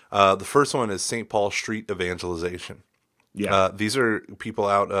 The first one is St. Paul Street evangelization. Yeah, these are people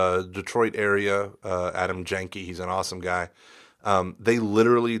out Detroit area. Adam Jenke, he's an awesome guy. They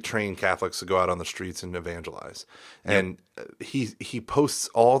literally train Catholics to go out on the streets and evangelize. And he posts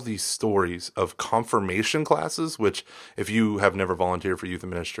all these stories of confirmation classes, which if you have never volunteered for youth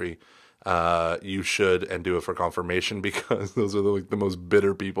ministry, you should and do it for confirmation, because those are the most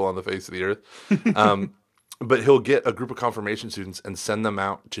bitter people on the face of the earth. But he'll get a group of confirmation students and send them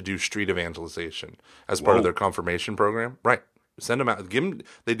out to do street evangelization as part of their confirmation program. Right. Send them out.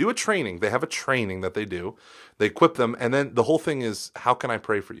 They do a training. They have a training that they do. They equip them, and then the whole thing is, how can I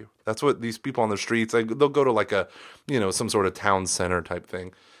pray for you? That's what these people on the streets, they'll go to like a, some sort of town center type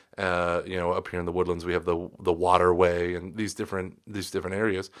thing. Up here in the Woodlands, we have the Waterway and these different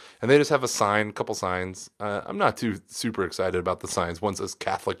areas, and they just have a couple signs. I'm not too super excited about the signs. One says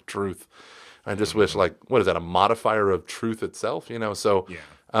Catholic Truth. I just wish, what is that? A modifier of truth itself, So,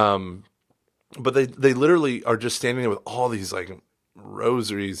 yeah. But they literally are just standing there with all these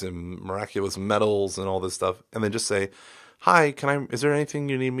rosaries and miraculous medals and all this stuff, and they just say, "Hi, is there anything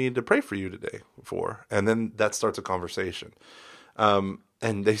you need me to pray for you today for?" And then that starts a conversation. And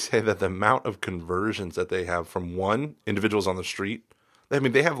they say that the amount of conversions that they have from individuals on the street,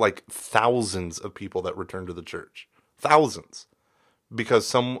 they have thousands of people that return to the church, thousands.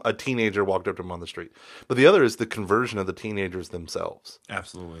 Because a teenager walked up to him on the street. But the other is the conversion of the teenagers themselves.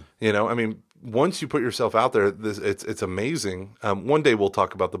 Absolutely. Once you put yourself out there, it's amazing. One day we'll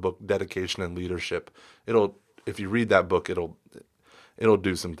talk about the book Dedication and Leadership. If you read that book, it'll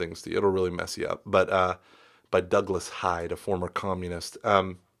do some things to you. It'll really mess you up. But by Douglas Hyde, a former communist.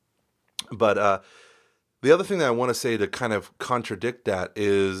 But the other thing that I want to say to kind of contradict that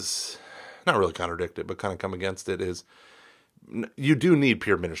is, not really contradict it, but kind of come against it is, you do need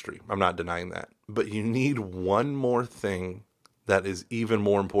peer ministry. I'm not denying that. But you need one more thing that is even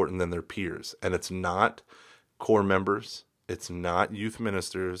more important than their peers. And it's not core members. It's not youth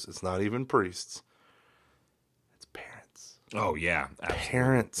ministers. It's not even priests. It's parents. Oh, yeah. Absolutely.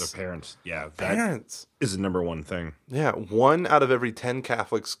 Parents. Their parents. Yeah. Parents. Is the number one thing. Yeah. 1 out of every 10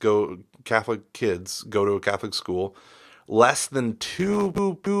 Catholic kids go to a Catholic school. Less than 2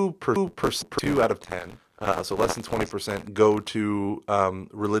 out of 10. So less than 20% go to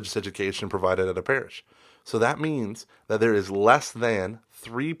religious education provided at a parish. So that means that there is less than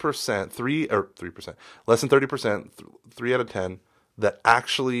 3%, less than 30%, 3 out of 10 that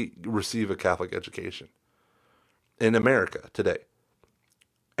actually receive a Catholic education in America today.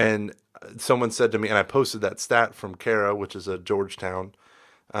 And someone said to me, and I posted that stat from CARA, which is a Georgetown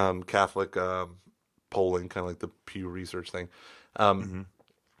Catholic polling, kind of like the Pew Research thing.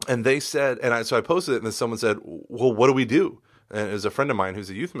 And they said, so I posted it, and then someone said, "Well, what do we do?" And it was a friend of mine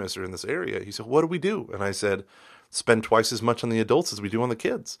who's a youth minister in this area. He said, "What do we do?" And I said, "Spend twice as much on the adults as we do on the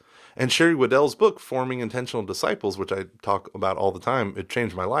kids." And Sherry Waddell's book, Forming Intentional Disciples, which I talk about all the time, it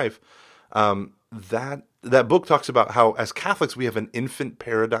changed my life. That book talks about how, as Catholics, we have an infant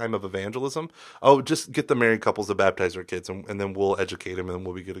paradigm of evangelism. Oh, just get the married couples to baptize their kids, and then we'll educate them, and then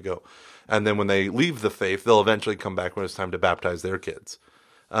we'll be good to go. And then when they leave the faith, they'll eventually come back when it's time to baptize their kids.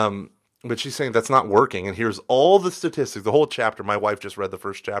 But she's saying that's not working. And here's all the statistics, the whole chapter. My wife just read the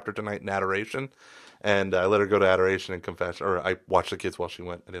first chapter tonight in adoration. And I let her go to adoration and confession. Or I watched the kids while she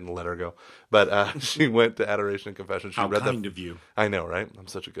went. I didn't let her go. But she went to adoration and confession. She How read kind of you. I know, right? I'm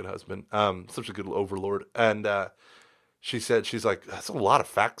such a good husband. Such a good overlord. And she's like, that's a lot of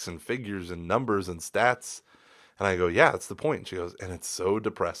facts and figures and numbers and stats. And I go, yeah, that's the point. And she goes, and it's so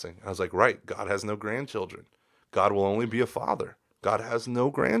depressing. I was like, right. God has no grandchildren. God will only be a father. God has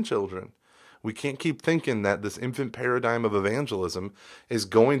no grandchildren. We can't keep thinking that this infant paradigm of evangelism is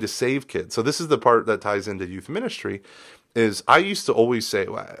going to save kids. So this is the part that ties into youth ministry. Is I used to always say,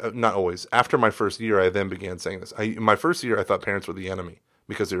 not always, after my first year, I then began saying this. My first year, I thought parents were the enemy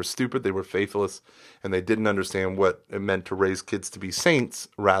because they were stupid, they were faithless, and they didn't understand what it meant to raise kids to be saints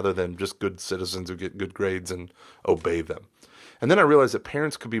rather than just good citizens who get good grades and obey them. And then I realized that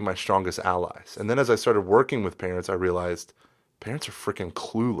parents could be my strongest allies. And then as I started working with parents, I realized parents are freaking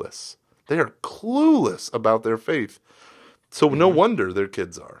clueless. They are clueless about their faith. So no wonder their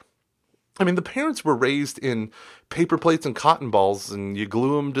kids are. I mean, the parents were raised in paper plates and cotton balls, and you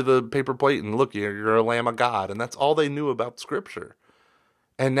glue them to the paper plate, and look, you're a lamb of God. And that's all they knew about Scripture.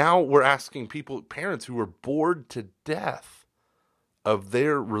 And now we're asking parents who were bored to death of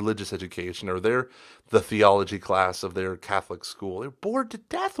their religious education or the theology class of their Catholic school. They're bored to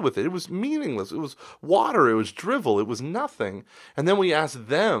death with it. It was meaningless. It was water. It was drivel. It was nothing. And then we asked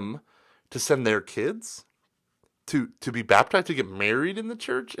them to send their kids to be baptized, to get married in the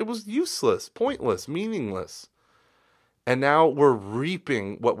church. It was useless, pointless, meaningless. And now we're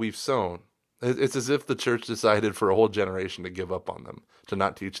reaping what we've sown. It's as if the church decided for a whole generation to give up on them, to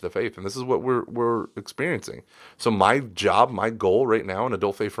not teach the faith. And this is what we're experiencing. So my job, my goal right now in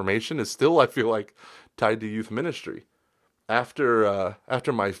adult faith formation is still, I feel like, tied to youth ministry. After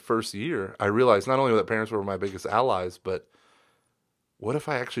my first year, I realized not only that parents were my biggest allies, but what if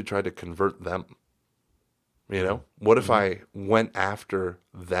I actually tried to convert them? You know, what if I went after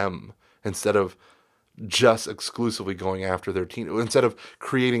them instead of just exclusively going after their teen, instead of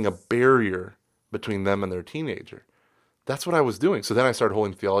creating a barrier between them and their teenager? That's what I was doing. So then I started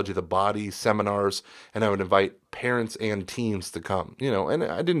holding theology of the body seminars, and I would invite parents and teens to come, you know, and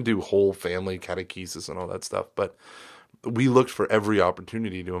I didn't do whole family catechesis and all that stuff, but we looked for every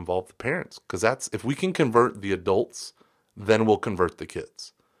opportunity to involve the parents, because that's, if we can convert the adults, then we'll convert the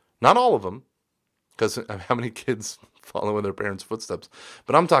kids. Not all of them, because how many kids follow in their parents' footsteps?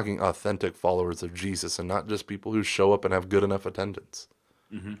 But I'm talking authentic followers of Jesus and not just people who show up and have good enough attendance.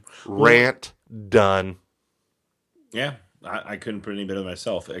 Mm-hmm. Rant done. Yeah, I couldn't put it any better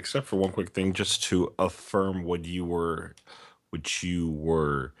myself, except for one quick thing, just to affirm what you were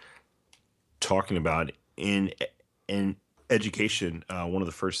talking about in education. One of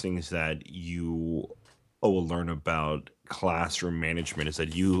the first things that you will learn about classroom management is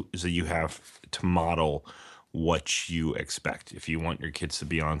that you have to model what you expect. If you want your kids to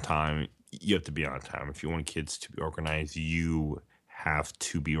be on time, you have to be on time. If you want kids to be organized, you have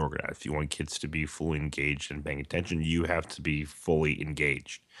to be organized. If you want kids to be fully engaged and paying attention, you have to be fully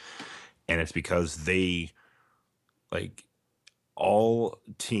engaged. And it's because all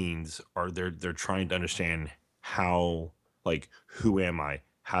teens are they're trying to understand how, who am I?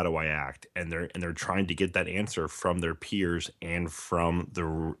 How do I act? And they're trying to get that answer from their peers and from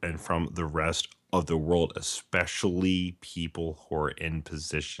the rest of the world, especially people who are in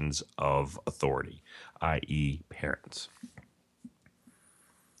positions of authority, i.e., parents.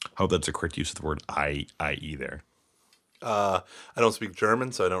 I hope that's a correct use of the word i.e. there. I don't speak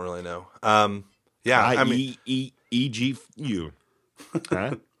German, so I don't really know. I-E-E-G-U.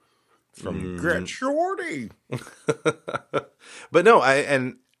 Huh? From Get Shorty. But no,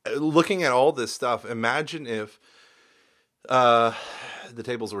 and looking at all this stuff, imagine if the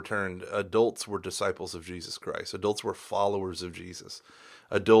tables were turned. Adults were disciples of Jesus Christ. Adults were followers of Jesus.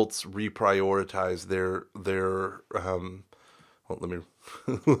 Adults reprioritized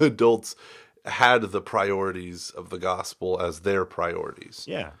adults had the priorities of the gospel as their priorities.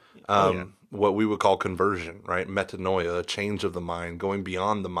 Yeah. What we would call conversion, right? Metanoia, a change of the mind, going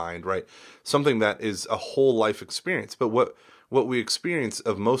beyond the mind, right? Something that is a whole life experience. But what we experience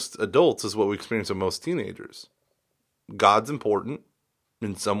of most adults is what we experience of most teenagers. God's important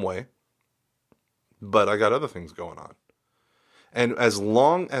in some way, but I got other things going on. And as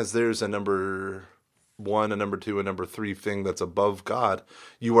long as there's a number one, a number two, a number three thing that's above God,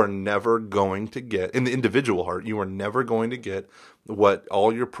 you are never going to get, in the individual heart, you are never going to get what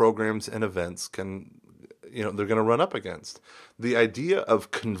all your programs and events can, they're going to run up against. The idea of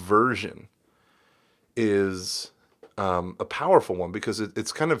conversion is a powerful one because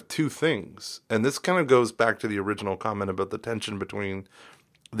it's kind of two things. And this kind of goes back to the original comment about the tension between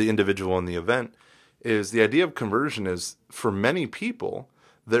the individual in the event, is the idea of conversion is, for many people,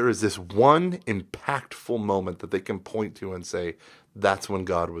 there is this one impactful moment that they can point to and say, that's when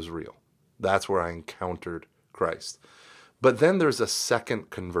God was real. That's where I encountered Christ. But then there's a second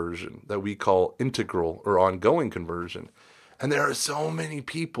conversion that we call integral or ongoing conversion. And there are so many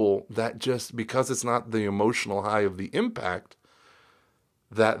people that just, because it's not the emotional high of the impact,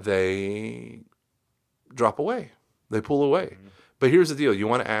 that they drop away. They pull away. Mm-hmm. But here's the deal. You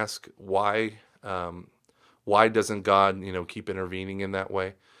want to ask why doesn't God, keep intervening in that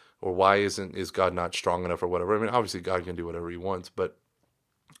way? Or why is God not strong enough or whatever? I mean, obviously God can do whatever he wants, but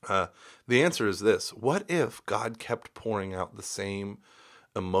the answer is this. What if God kept pouring out the same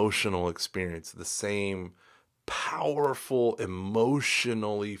emotional experience, the same powerful,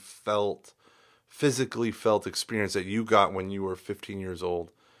 emotionally felt, physically felt experience that you got when you were 15 years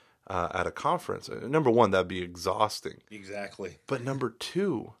old at a conference? Number one, that'd be exhausting. Exactly. But number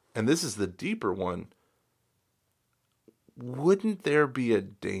two, and this is the deeper one, wouldn't there be a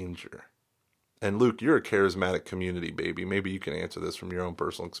danger? And Luke, you're a charismatic community baby. Maybe you can answer this from your own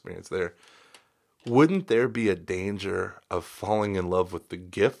personal experience there. Wouldn't there be a danger of falling in love with the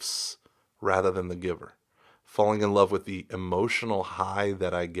gifts rather than the giver? Falling in love with the emotional high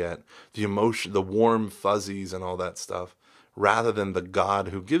that I get, the emotion, the warm fuzzies and all that stuff, rather than the God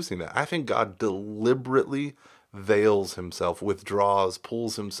who gives me that. I think God deliberately veils himself, withdraws,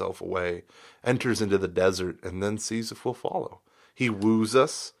 pulls himself away, enters into the desert, and then sees if we'll follow. He woos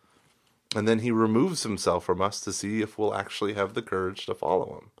us, and then he removes himself from us to see if we'll actually have the courage to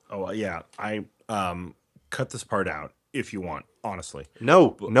follow him. Oh, yeah. I cut this part out if you want, honestly.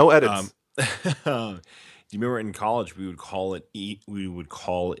 No edits. Do you remember in college we would call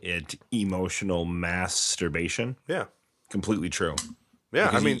it emotional masturbation? Yeah. Completely true. Yeah,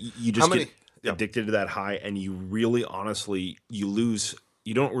 Because I mean, you just get addicted to that high, and you really, honestly, you lose.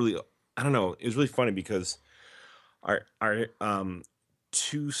 You don't really. I don't know. It was really funny because our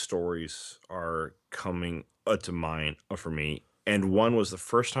two stories are coming to mind for me, and one was the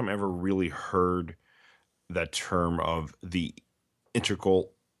first time I ever really heard that term of the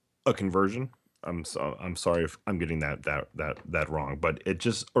integral conversion. I'm sorry if I'm getting that wrong, but it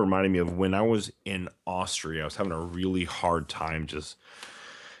just reminded me of when I was in Austria. I was having a really hard time. It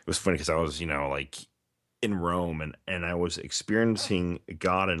was funny because I was, like in Rome, and I was experiencing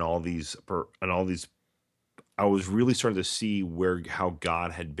God and all these. I was really starting to see how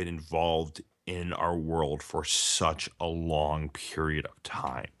God had been involved in our world for such a long period of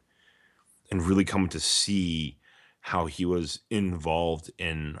time, and really coming to see how he was involved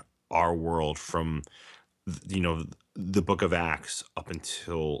in our world from, the book of Acts up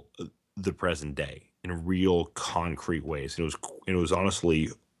until the present day in real concrete ways. It was honestly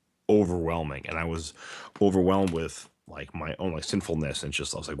overwhelming, and I was overwhelmed with like my own like sinfulness, and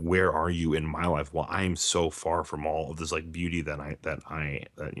just I was like, where are you in my life? Well, I am so far from all of this like beauty that I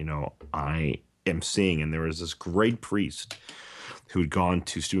am seeing. And there was this great priest who had gone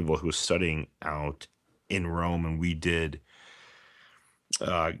to Steubenville, who was studying out in Rome, and we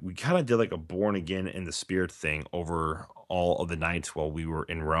kind of did like a born again in the spirit thing over all of the nights while we were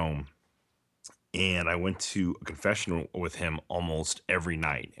in Rome. And I went to a confessional with him almost every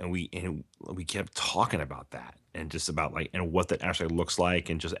night, and we kept talking about that, and just about like, and what that actually looks like,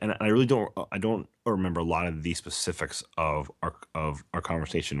 and I really don't remember a lot of the specifics of our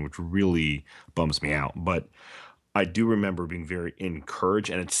conversation, which really bums me out. But I do remember being very encouraged,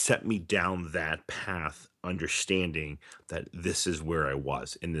 and it set me down that path, understanding that this is where I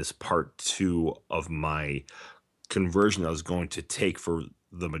was in this part two of my conversion that I was going to take for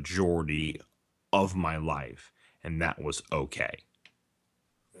the majority of my life, and that was okay.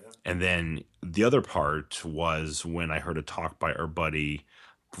 Yeah. And then the other part was when I heard a talk by our buddy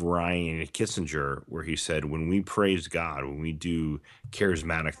Brian Kissinger, where he said, when we praise God, when we do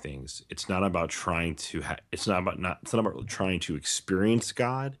charismatic things, it's not about trying to it's not about trying to experience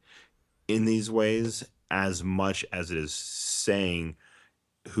God in these ways as much as it is saying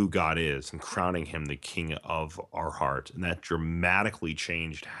who God is and crowning him the king of our heart. And that dramatically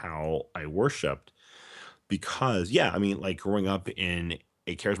changed how I worshiped, because like growing up in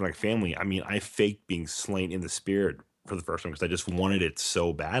a charismatic family, I faked being slain in the spirit for the first time because I just wanted it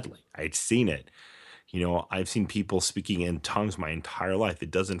so badly. I'd seen it. I've seen people speaking in tongues my entire life.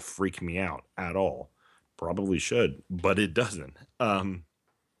 It doesn't freak me out at all. Probably should, but it doesn't. And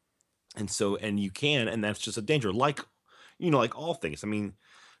you can, and that's just a danger. Like all things.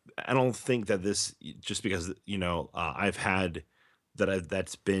 I don't think that this, just because I've had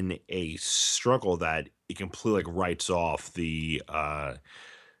that's been a struggle, that it completely like writes off the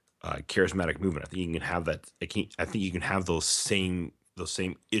charismatic movement. I think you can have that. I think you can have those those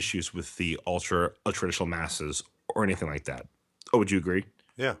same issues with the ultra traditional masses or anything like that. Oh, would you agree?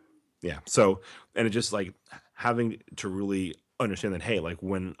 Yeah. Yeah. So, and it just like having to really understand that, hey, like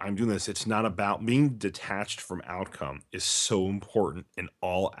when I'm doing this, it's not about being detached from outcome is so important in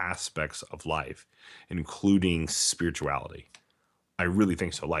all aspects of life, including spirituality. I really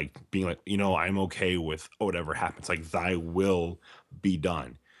think so. Like being like, I'm okay with whatever happens. Like thy will be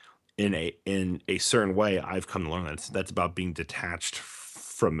done. In a certain way, I've come to learn that's about being detached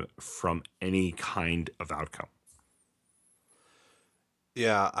from any kind of outcome.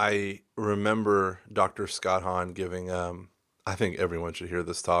 Yeah, I remember Dr. Scott Hahn giving, I think everyone should hear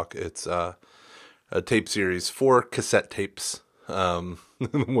this talk. It's a tape series, 4 cassette tapes,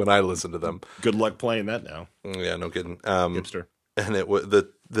 when I listen to them. Good luck playing that now. Yeah, no kidding. Hipster. And it was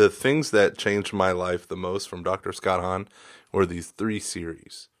the things that changed my life the most from Dr. Scott Hahn were these 3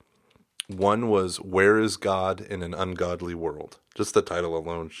 series. One was Where is God in an Ungodly World? Just the title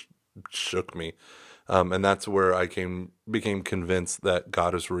alone shook me. And that's where I became convinced that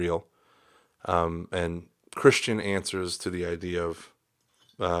God is real. And Christian answers to the idea of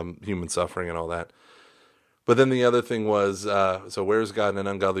human suffering and all that. But then the other thing was, so Where is God in an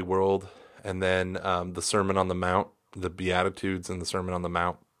Ungodly World? And then the Sermon on the Mount, the Beatitudes and the Sermon on the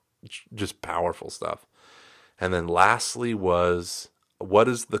Mount, just powerful stuff. And then lastly was, what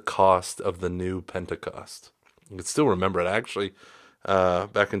is the cost of the new Pentecost? I can still remember it. Actually,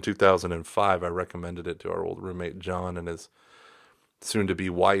 back in 2005, I recommended it to our old roommate, John, and his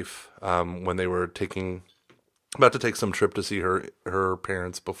soon-to-be wife, when they were about to take some trip to see her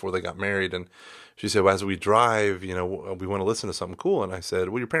parents before they got married. And she said, well, as we drive, we want to listen to something cool. And I said,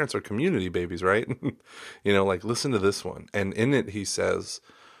 well, your parents are community babies, right? Like listen to this one. And in it, he says,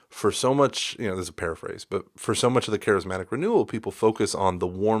 for so much, this is a paraphrase, but for so much of the charismatic renewal, people focus on the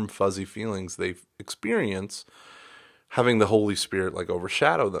warm, fuzzy feelings they experience having the Holy Spirit like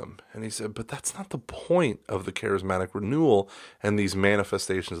overshadow them. And he said, but that's not the point of the charismatic renewal and these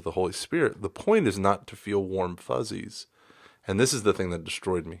manifestations of the Holy Spirit. The point is not to feel warm fuzzies. And this is the thing that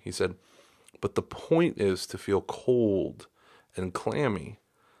destroyed me. He said, but the point is to feel cold and clammy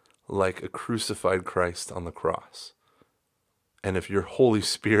like a crucified Christ on the cross. And if your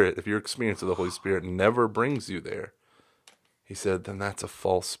experience of the Holy Spirit never brings you there, he said, then that's a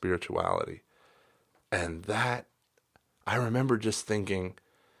false spirituality. And that, I remember just thinking,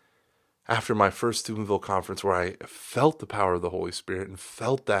 after my first Steubenville conference, where I felt the power of the Holy Spirit and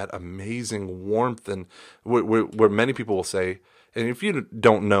felt that amazing warmth, and where many people will say, and if you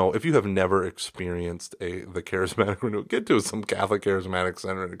don't know, if you have never experienced the charismatic renewal, get to some Catholic charismatic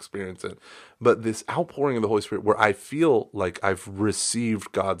center and experience it. But this outpouring of the Holy Spirit, where I feel like I've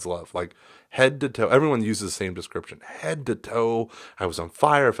received God's love, like head to toe. Everyone uses the same description. Head to toe, I was on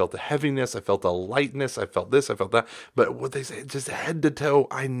fire. I felt the heaviness. I felt the lightness. I felt this. I felt that. But what they say, just head to toe,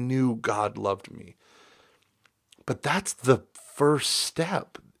 I knew God loved me. But that's the first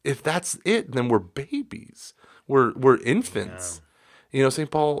step. If that's it, then we're babies. We're infants. Yeah. St.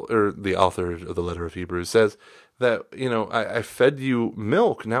 Paul, or the author of the letter of Hebrews, says that, I fed you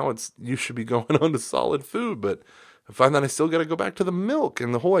milk. Now you should be going on to solid food. But I find that I still got to go back to the milk.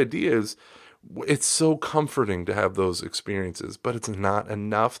 And the whole idea is, it's so comforting to have those experiences, but it's not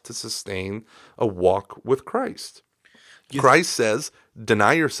enough to sustain a walk with Christ. Yes. Christ says,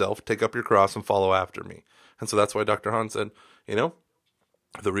 deny yourself, take up your cross, and follow after me. And so that's why Dr. Hahn said,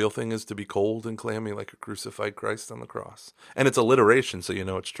 the real thing is to be cold and clammy like a crucified Christ on the cross. And it's alliteration, so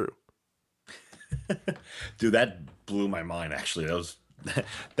it's true. Dude, that blew my mind, actually.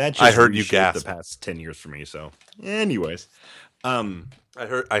 That just I heard you gasp. The past 10 years for me, so anyways. I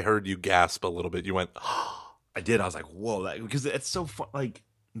heard you gasp a little bit. You went, oh. I did. I was like, whoa, because it's so fun. Like,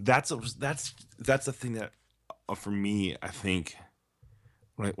 that's the thing that, for me, I think,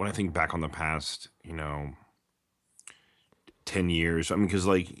 when I think back on the past, 10 years, because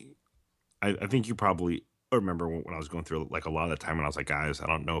I think you probably remember when I was going through a lot of the time when I was like, guys, I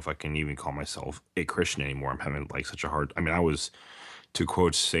don't know if I can even call myself a Christian anymore. I'm having such a hard, I was, to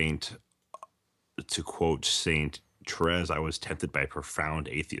quote Saint Therese, I was tempted by profound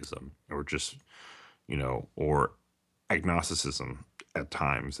atheism, or just, or agnosticism at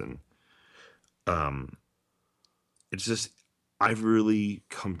times. And it's just, I've really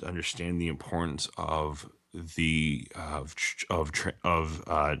come to understand the importance of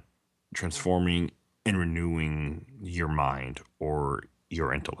transforming and renewing your mind or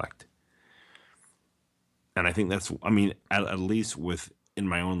your intellect. And I think that's, at least in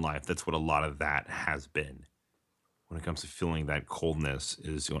my own life, that's what a lot of that has been. When it comes to feeling that coldness,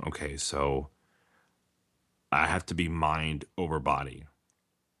 is going, okay, so I have to be mind over body.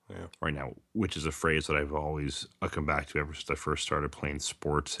 right now, which is a phrase that I've always come back to ever since I first started playing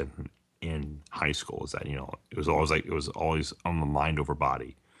sports in high school. Is that it was always on the mind over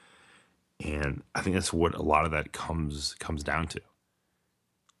body, and I think that's what a lot of that comes down to.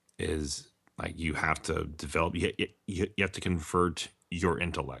 Is like you have to develop, you have to convert your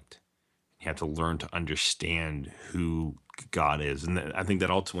intellect. You have to learn to understand who God is, and I think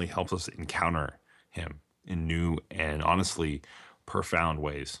that ultimately helps us encounter Him in new and honestly profound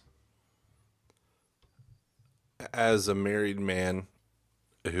ways. As a married man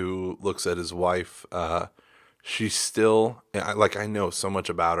who looks at his wife, she's still I know so much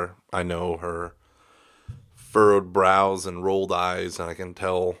about her. I know her furrowed brows and rolled eyes, and I can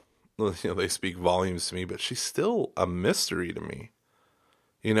tell they speak volumes to me. But she's still a mystery to me,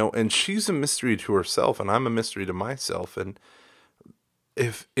 and she's a mystery to herself, and I'm a mystery to myself. And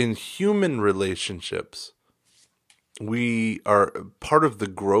if in human relationships, we are part of the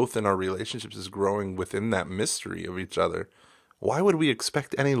growth in our relationships is growing within that mystery of each other, why would we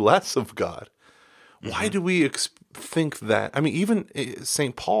expect any less of God? Why do we think that? I mean, even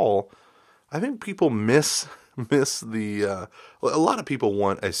St. Paul, I think people miss the. A lot of people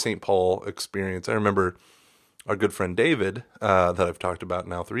want a St. Paul experience. I remember our good friend David, that I've talked about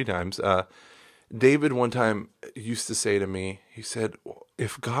now 3 times. David one time used to say to me, he said,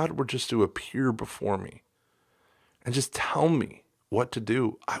 if God were just to appear before me and just tell me what to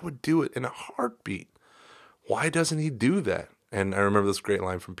do, I would do it in a heartbeat. Why doesn't he do that? And I remember this great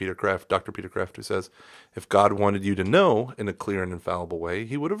line from Peter Kraft, Dr. Peter Kraft, who says, if God wanted you to know in a clear and infallible way,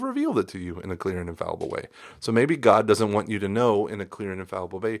 he would have revealed it to you in a clear and infallible way. So maybe God doesn't want you to know in a clear and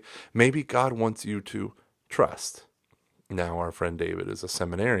infallible way. Maybe God wants you to trust. Now our friend David is a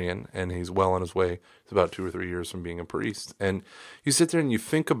seminarian, and he's well on his way. He's about 2 or 3 years from being a priest. And you sit there and you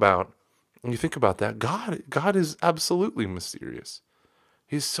think about that. God is absolutely mysterious.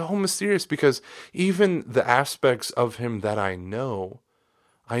 He's so mysterious because even the aspects of him that I know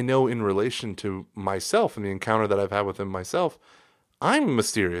in relation to myself and the encounter that I've had with him myself, I'm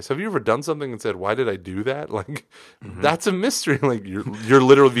mysterious. Have you ever done something and said, why did I do that? Like, that's a mystery. Like, you're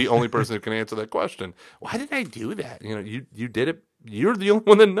literally the only person who can answer that question. Why did I do that? You did it. You're the only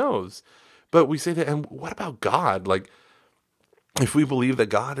one that knows. But we say that, and what about God? Like, if we believe that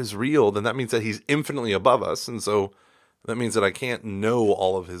God is real, then that means that he's infinitely above us. And so that means that I can't know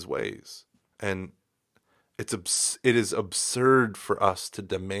all of his ways. And it is absurd for us to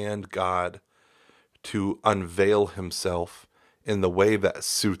demand God to unveil himself in the way that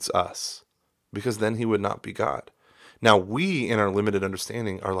suits us, because then he would not be God. Now we, in our limited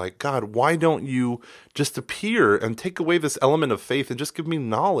understanding, are like, God, why don't you just appear and take away this element of faith and just give me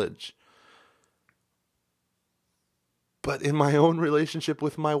knowledge? But in my own relationship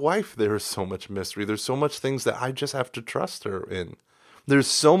with my wife, there is so much mystery. There's so much things that I just have to trust her in. There's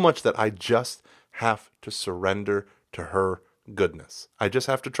so much that I just have to surrender to her goodness. I just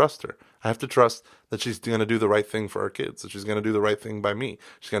have to trust her. I have to trust that she's going to do the right thing for our kids, that she's going to do the right thing by me.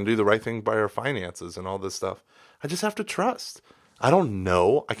 She's going to do the right thing by our finances and all this stuff. I just have to trust. I don't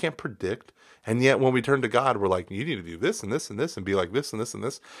know. I can't predict. And yet when we turn to God, we're like, you need to do this and this and this and be like this and this and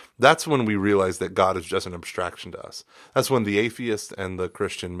this. That's when we realize that God is just an abstraction to us. That's when the atheist and the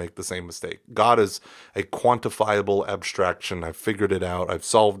Christian make the same mistake. God is a quantifiable abstraction. I've figured it out. I've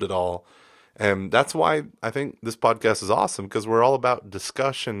solved it all. And that's why I think this podcast is awesome, because we're all about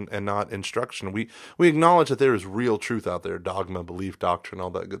discussion and not instruction. We acknowledge that there is real truth out there, dogma, belief, doctrine, all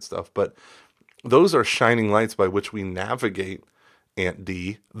that good stuff. But those are shining lights by which we navigate, Aunt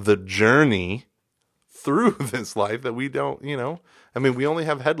D, the journey through this life that we don't, I mean, we only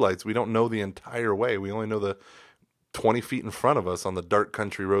have headlights. We don't know the entire way. We only know the 20 feet in front of us on the dark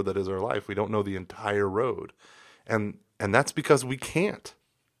country road that is our life. We don't know the entire road. And that's because we can't.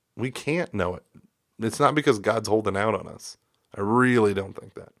 We can't know it. It's not because God's holding out on us. I really don't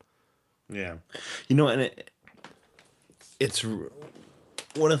think that. Yeah. And it's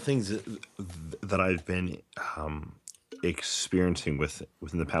one of the things that I've been experiencing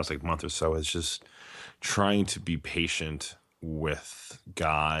within the past month or so is just trying to be patient with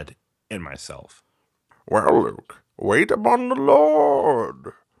God and myself. Well, Luke, wait upon the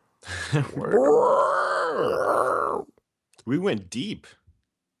Lord. We went deep.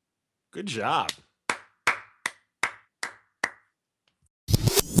 Good job.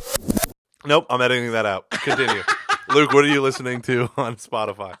 Nope, I'm editing that out. Continue. Luke, what are you listening to on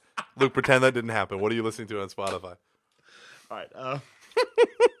Spotify? Luke, pretend that didn't happen. What are you listening to on Spotify? All right.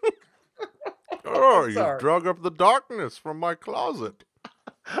 Oh, you drug up the darkness from my closet.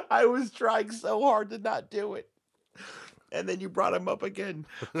 I was trying so hard to not do it. And then you brought him up again.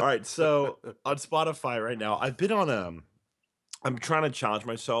 All right. So on Spotify right now, I've been on I'm trying to challenge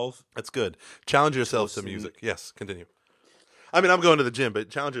myself. That's good. Challenge yourself to music. Yes, continue. I mean, I'm going to the gym, but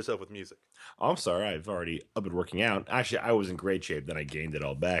challenge yourself with music. Oh, I'm sorry, I've been working out. Actually, I was in great shape, then I gained it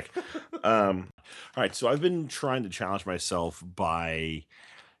all back. All right, so I've been trying to challenge myself by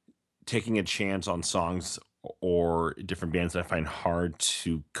taking a chance on songs or different bands that I find hard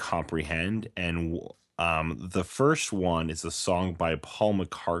to comprehend. And the first one is a song by Paul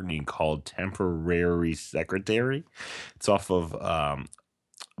McCartney called Temporary Secretary. It's off of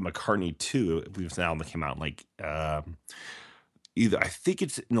McCartney 2. I believe it's an album that came out in like either, I think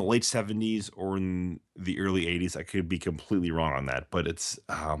it's in the late 70s or in the early 80s. I could be completely wrong on that, but it's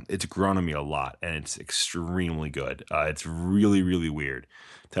grown on me a lot, and it's extremely good. It's really, really weird.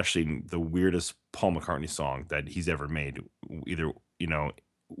 It's actually the weirdest Paul McCartney song that he's ever made, either,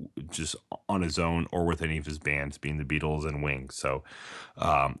 just on his own or with any of his bands, being the Beatles and Wings. So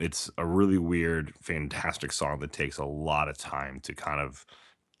it's a really weird, fantastic song that takes a lot of time to kind of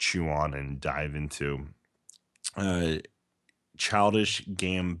chew on and dive into. Childish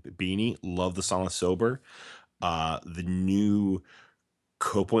Gambini, love the song Sober. The new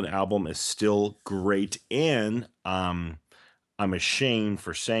Copeland album is still great, and I'm ashamed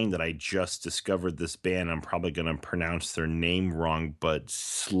for saying that I just discovered this band. I'm probably going to pronounce their name wrong, but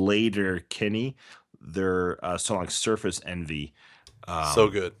Sleater-Kinney, their song Surface Envy. So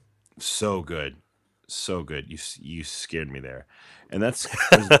good. So good. So good. You scared me there. And that's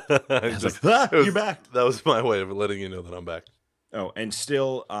I was like, you're back. That was my way of letting you know that I'm back. Oh, and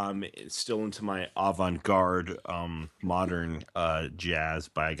still into my avant-garde modern jazz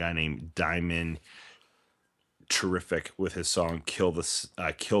by a guy named Diamond. Terrific with his song "Kill the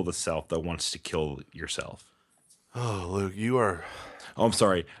Self That Wants to Kill Yourself." Oh, Luke, you are. Oh, I'm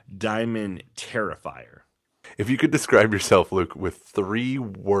sorry, Diamond Terrifier. If you could describe yourself, Luke, with 3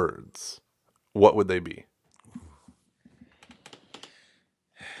 words, what would they be?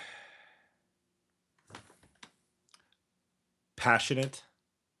 Passionate.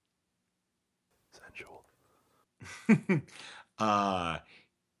 Sensual.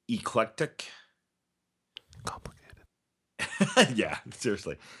 Eclectic. Complicated. Yeah,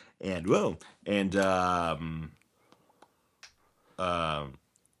 seriously. And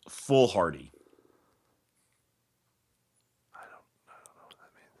foolhardy. I don't know what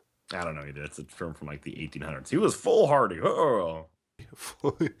that means. I don't know either. It's a term from like the 1800s. He was foolhardy. Oh.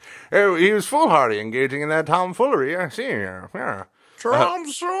 He was foolhardy, engaging in that tomfoolery. I see. Yeah. Tom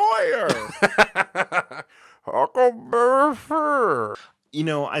Sawyer. Huckleberry Fir.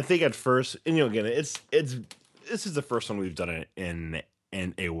 I think at first, and again, this is the first one we've done it in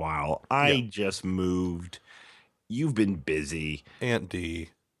a while. I just moved. You've been busy. Aunt D.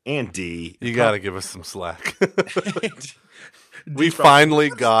 You got to give us some slack. We finally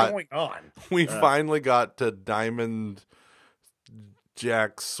got to Diamond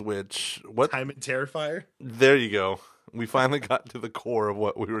Jack Switch. What? Diamond Terrifier? There you go. We finally got to the core of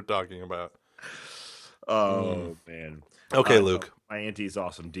what we were talking about. Oh, man. Okay, Luke. My auntie's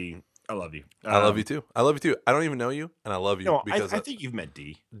awesome. D, I love you. I love you too. I don't even know you, and I love you. No, because I think you've met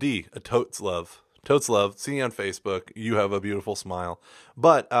D. D, a totes love. Totes love. Seeing you on Facebook. You have a beautiful smile.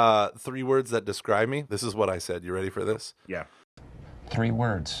 But 3 words that describe me. This is what I said. You ready for this? Yeah. 3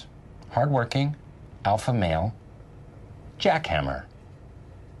 words. Hardworking, alpha male, jackhammer,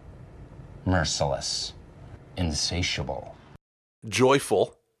 merciless, insatiable.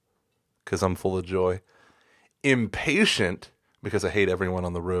 Joyful, because I'm full of joy. Impatient, because I hate everyone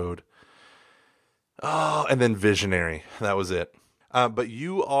on the road. Oh, and then visionary. That was it. But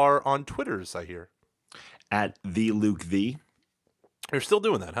you are on Twitters, I hear. At the Luke the. You're still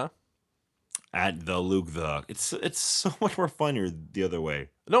doing that, huh? At the Luke the. It's so much more funnier the other way.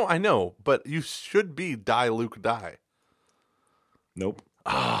 No, I know, but you should be Die Luke Die. Nope.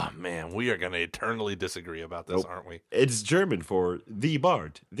 Ah, man, we are going to eternally disagree about this, aren't we? It's German for the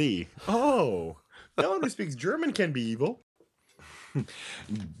Bard. The. Oh, no one who speaks German can be evil.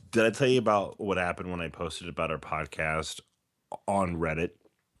 Did I tell you about what happened when I posted about our podcast on Reddit?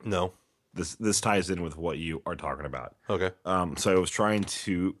 No. This ties in with what you are talking about. Okay. So I was trying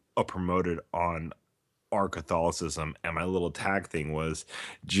to promote it on our Catholicism, and my little tag thing was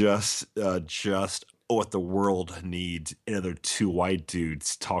just what the world needs: another 2 white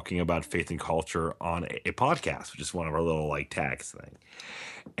dudes talking about faith and culture on a podcast, which is one of our little tags thing.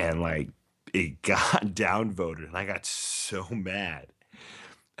 And it got downvoted, and I got so mad.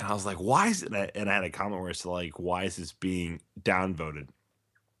 And I was like, why is it? And I had a comment where it's like, why is this being downvoted?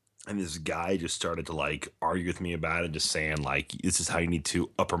 And this guy just started to argue with me about it, just saying this is how you need to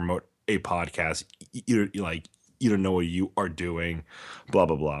promote a podcast. You don't know what you are doing, blah,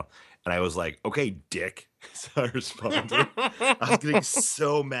 blah, blah. And I was like, okay, dick. So I responded. I was getting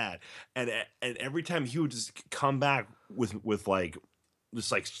so mad. And every time he would just come back with like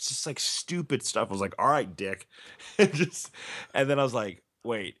just like stupid stuff. I was like, all right, dick. And then I was like,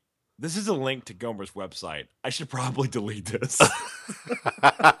 wait, this is a link to Gomer's website. I should probably delete this.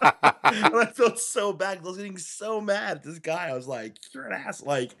 And I felt so bad. I was getting so mad at this guy. I was like, you're an ass.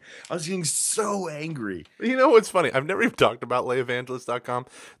 Like, I was getting so angry. You know what's funny? I've never even talked about layevangelist.com.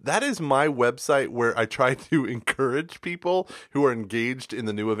 That is my website where I try to encourage people who are engaged in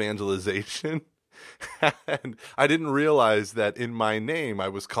the new evangelization. And I didn't realize that in my name I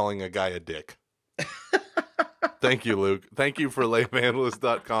was calling a guy a dick. Thank you, Luke. Thank you for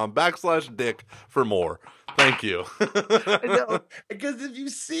layevangelist.com/dick for more. Thank you. I know, because if you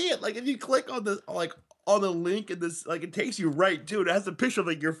see it, like if you click on the on the link in this, like it takes you right to it. It has a picture of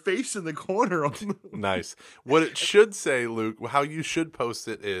like your face in the corner. Nice. What it should say, Luke, how you should post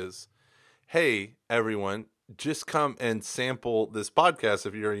it is, hey, everyone, just come and sample this podcast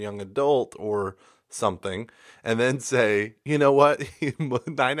if you're a young adult or something, and then say, you know what?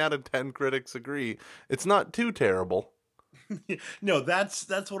 9 out of 10 critics agree. It's not too terrible. No, that's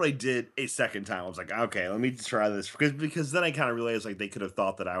what I did a second time. I was like, okay, let me try this, because then I kind of realized like they could have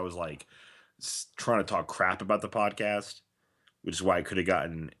thought that I was like trying to talk crap about the podcast, which is why I could have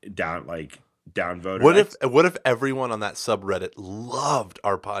gotten downvoted. What if everyone on that subreddit loved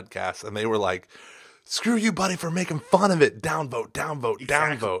our podcast and they were like, screw you, buddy, for making fun of it. Downvote, Exactly.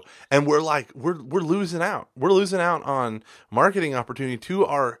 downvote. And we're like, we're losing out. We're losing out on marketing opportunity to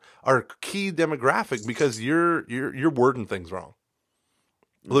our key demographic because you're wording things wrong.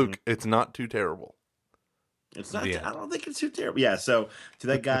 Mm-hmm. Luke, it's not too terrible. It's not. I don't think it's too terrible. Yeah. So to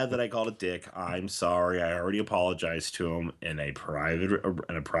that guy that I called a dick, I'm sorry. I already apologized to him in a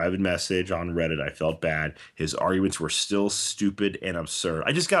private message on Reddit. I felt bad. His arguments were still stupid and absurd.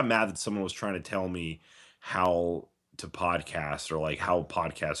 I just got mad that someone was trying to tell me how to podcast or like how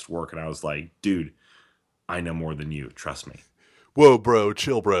podcasts work, and I was like, dude, I know more than you. Trust me. Whoa, bro,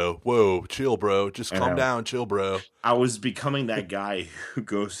 chill, bro. Whoa, chill, bro. Just calm down, chill, bro. I was becoming that guy who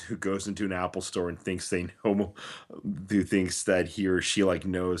goes into an Apple store and thinks who thinks that he or she like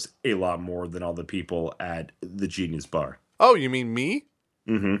knows a lot more than all the people at the Genius Bar. Oh, you mean me?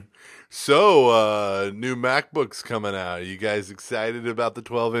 Mm-hmm. So, new MacBook's coming out. Are you guys excited about the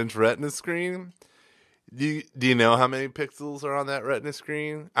 12-inch Retina screen? Do you know how many pixels are on that Retina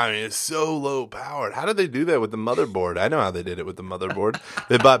screen? I mean, it's so low powered. How did they do that with the motherboard? I know how they did it with the motherboard.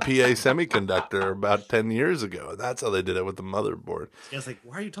 They bought PA Semiconductor about 10 years ago. That's how they did it with the motherboard. I was like,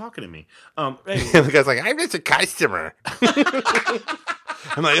 why are you talking to me? Anyway. The guy's like, I'm just a customer.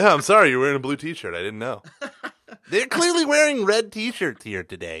 I'm like, oh, I'm sorry, you're wearing a blue t-shirt. I didn't know. They're clearly wearing red t-shirts here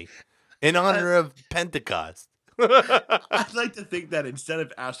today in honor of Pentecost. I'd like to think that instead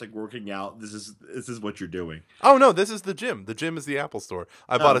of Ash like working out, this is what you're doing. Oh no, this is the gym. The gym is the Apple Store.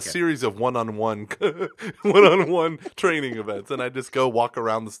 I bought a series of one-on-one training events, and I just go walk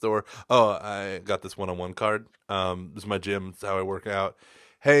around the store. Oh, I got this one-on-one card. This is my gym. It's how I work out.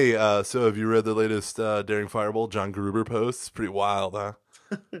 Hey, so have you read the latest Daring Fireball John Gruber post? It's pretty wild, huh?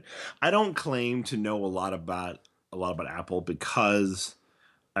 I don't claim to know a lot about Apple because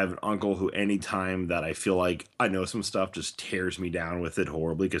I have an uncle who anytime that I feel like I know some stuff just tears me down with it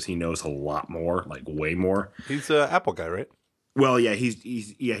horribly because he knows a lot more, like way more. He's an Apple guy, right? Well, yeah,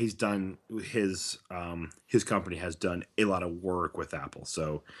 he's done his company has done a lot of work with Apple.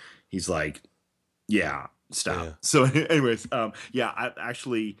 So he's like, yeah, stop. Yeah. So anyways, I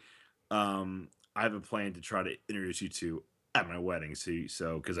actually I have a plan to try to introduce you to at my wedding.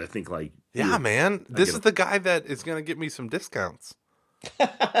 So because I think like, yeah, man, this is the guy that is going to get me some discounts.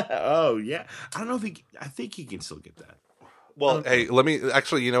 Oh yeah, I don't know if I think he can still get that. Well, hey, let me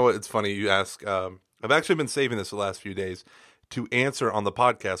actually. You know what? It's funny you ask. I've actually been saving this the last few days to answer on the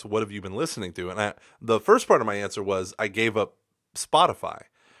podcast. What have you been listening to? And the first part of my answer was I gave up Spotify,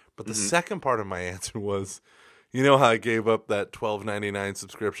 but the second part of my answer was, you know how I gave up that $12.99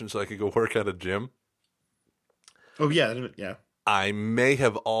 subscription so I could go work at a gym. Oh yeah, yeah. I may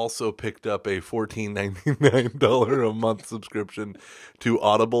have also picked up a $14.99 a month subscription to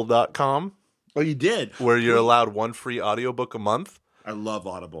audible.com. Oh, you did? Where you're allowed one free audiobook a month. I love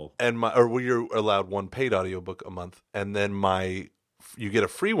Audible. Or where you're allowed one paid audiobook a month. And then you get a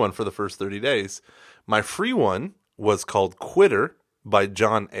free one for the first 30 days. My free one was called Quitter by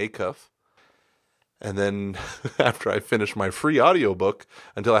John Acuff. And then after I finish my free audiobook,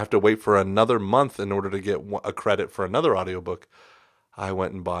 until I have to wait for another month in order to get a credit for another audiobook, I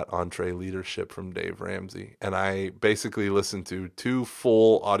went and bought Entree Leadership from Dave Ramsey. And I basically listened to 2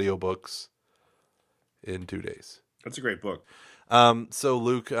 full audiobooks in 2 days. That's a great book. So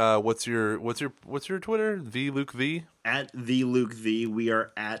Luke, what's your Twitter? The Luke V? At the Luke V. We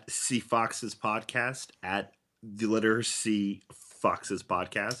are at C Fox's podcast, at the letter C Fox's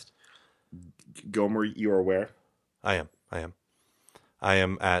podcast. Gomer, you are aware? I am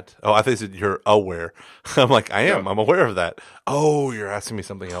at. Oh, I thought you said you're aware. I'm like, I am. Yeah. I'm aware of that. Oh, you're asking me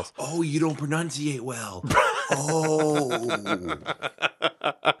something else. Oh, you don't pronunciate well. Oh.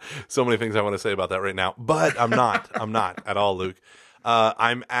 So many things I want to say about that right now, but I'm not. I'm not at all, Luke.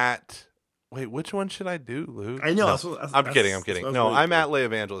 I'm at. Wait, which one should I do, Luke? I know. No, I'm kidding. No, I'm at Lay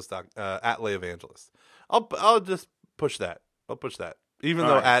Evangelist. At Lay Evangelist. I'll just push that. I'll push that. Even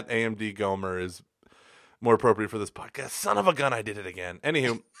though at AMD Gomer is more appropriate for this podcast. Son of a gun, I did it again.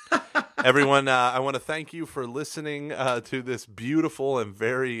 Anywho, everyone, I want to thank you for listening to this beautiful and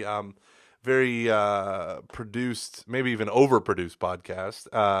very produced, maybe even overproduced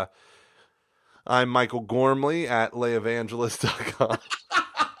podcast. I'm Michael Gormley at layevangelist.com.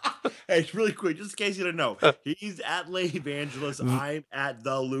 Hey, really quick, just in case you didn't know, he's at Lay Evangelist. I'm at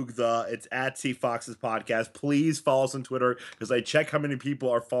the Luke the. It's at C Fox's podcast. Please follow us on Twitter because I check how many people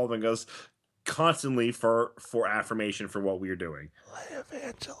are following us constantly for affirmation for what we are doing.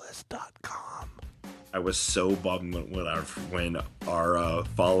 Layevangelist.com. I was so bummed when our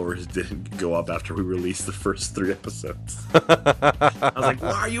followers didn't go up after we released the first 3 episodes. I was like,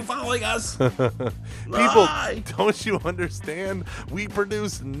 why are you following us? People, don't you understand? We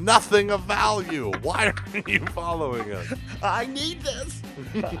produce nothing of value. Why aren't you following us? I need this.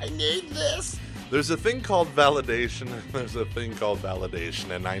 I need this. There's a thing called validation, and there's a thing called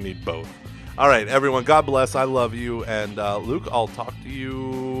validation, and I need both. All right, everyone, God bless. I love you. And Luke, I'll talk to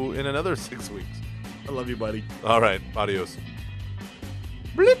you in another 6 weeks. I love you, buddy. All right, adios.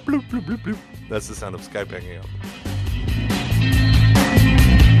 Bloop, bloop, bloop, bloop, bloop. That's the sound of Skype hanging up.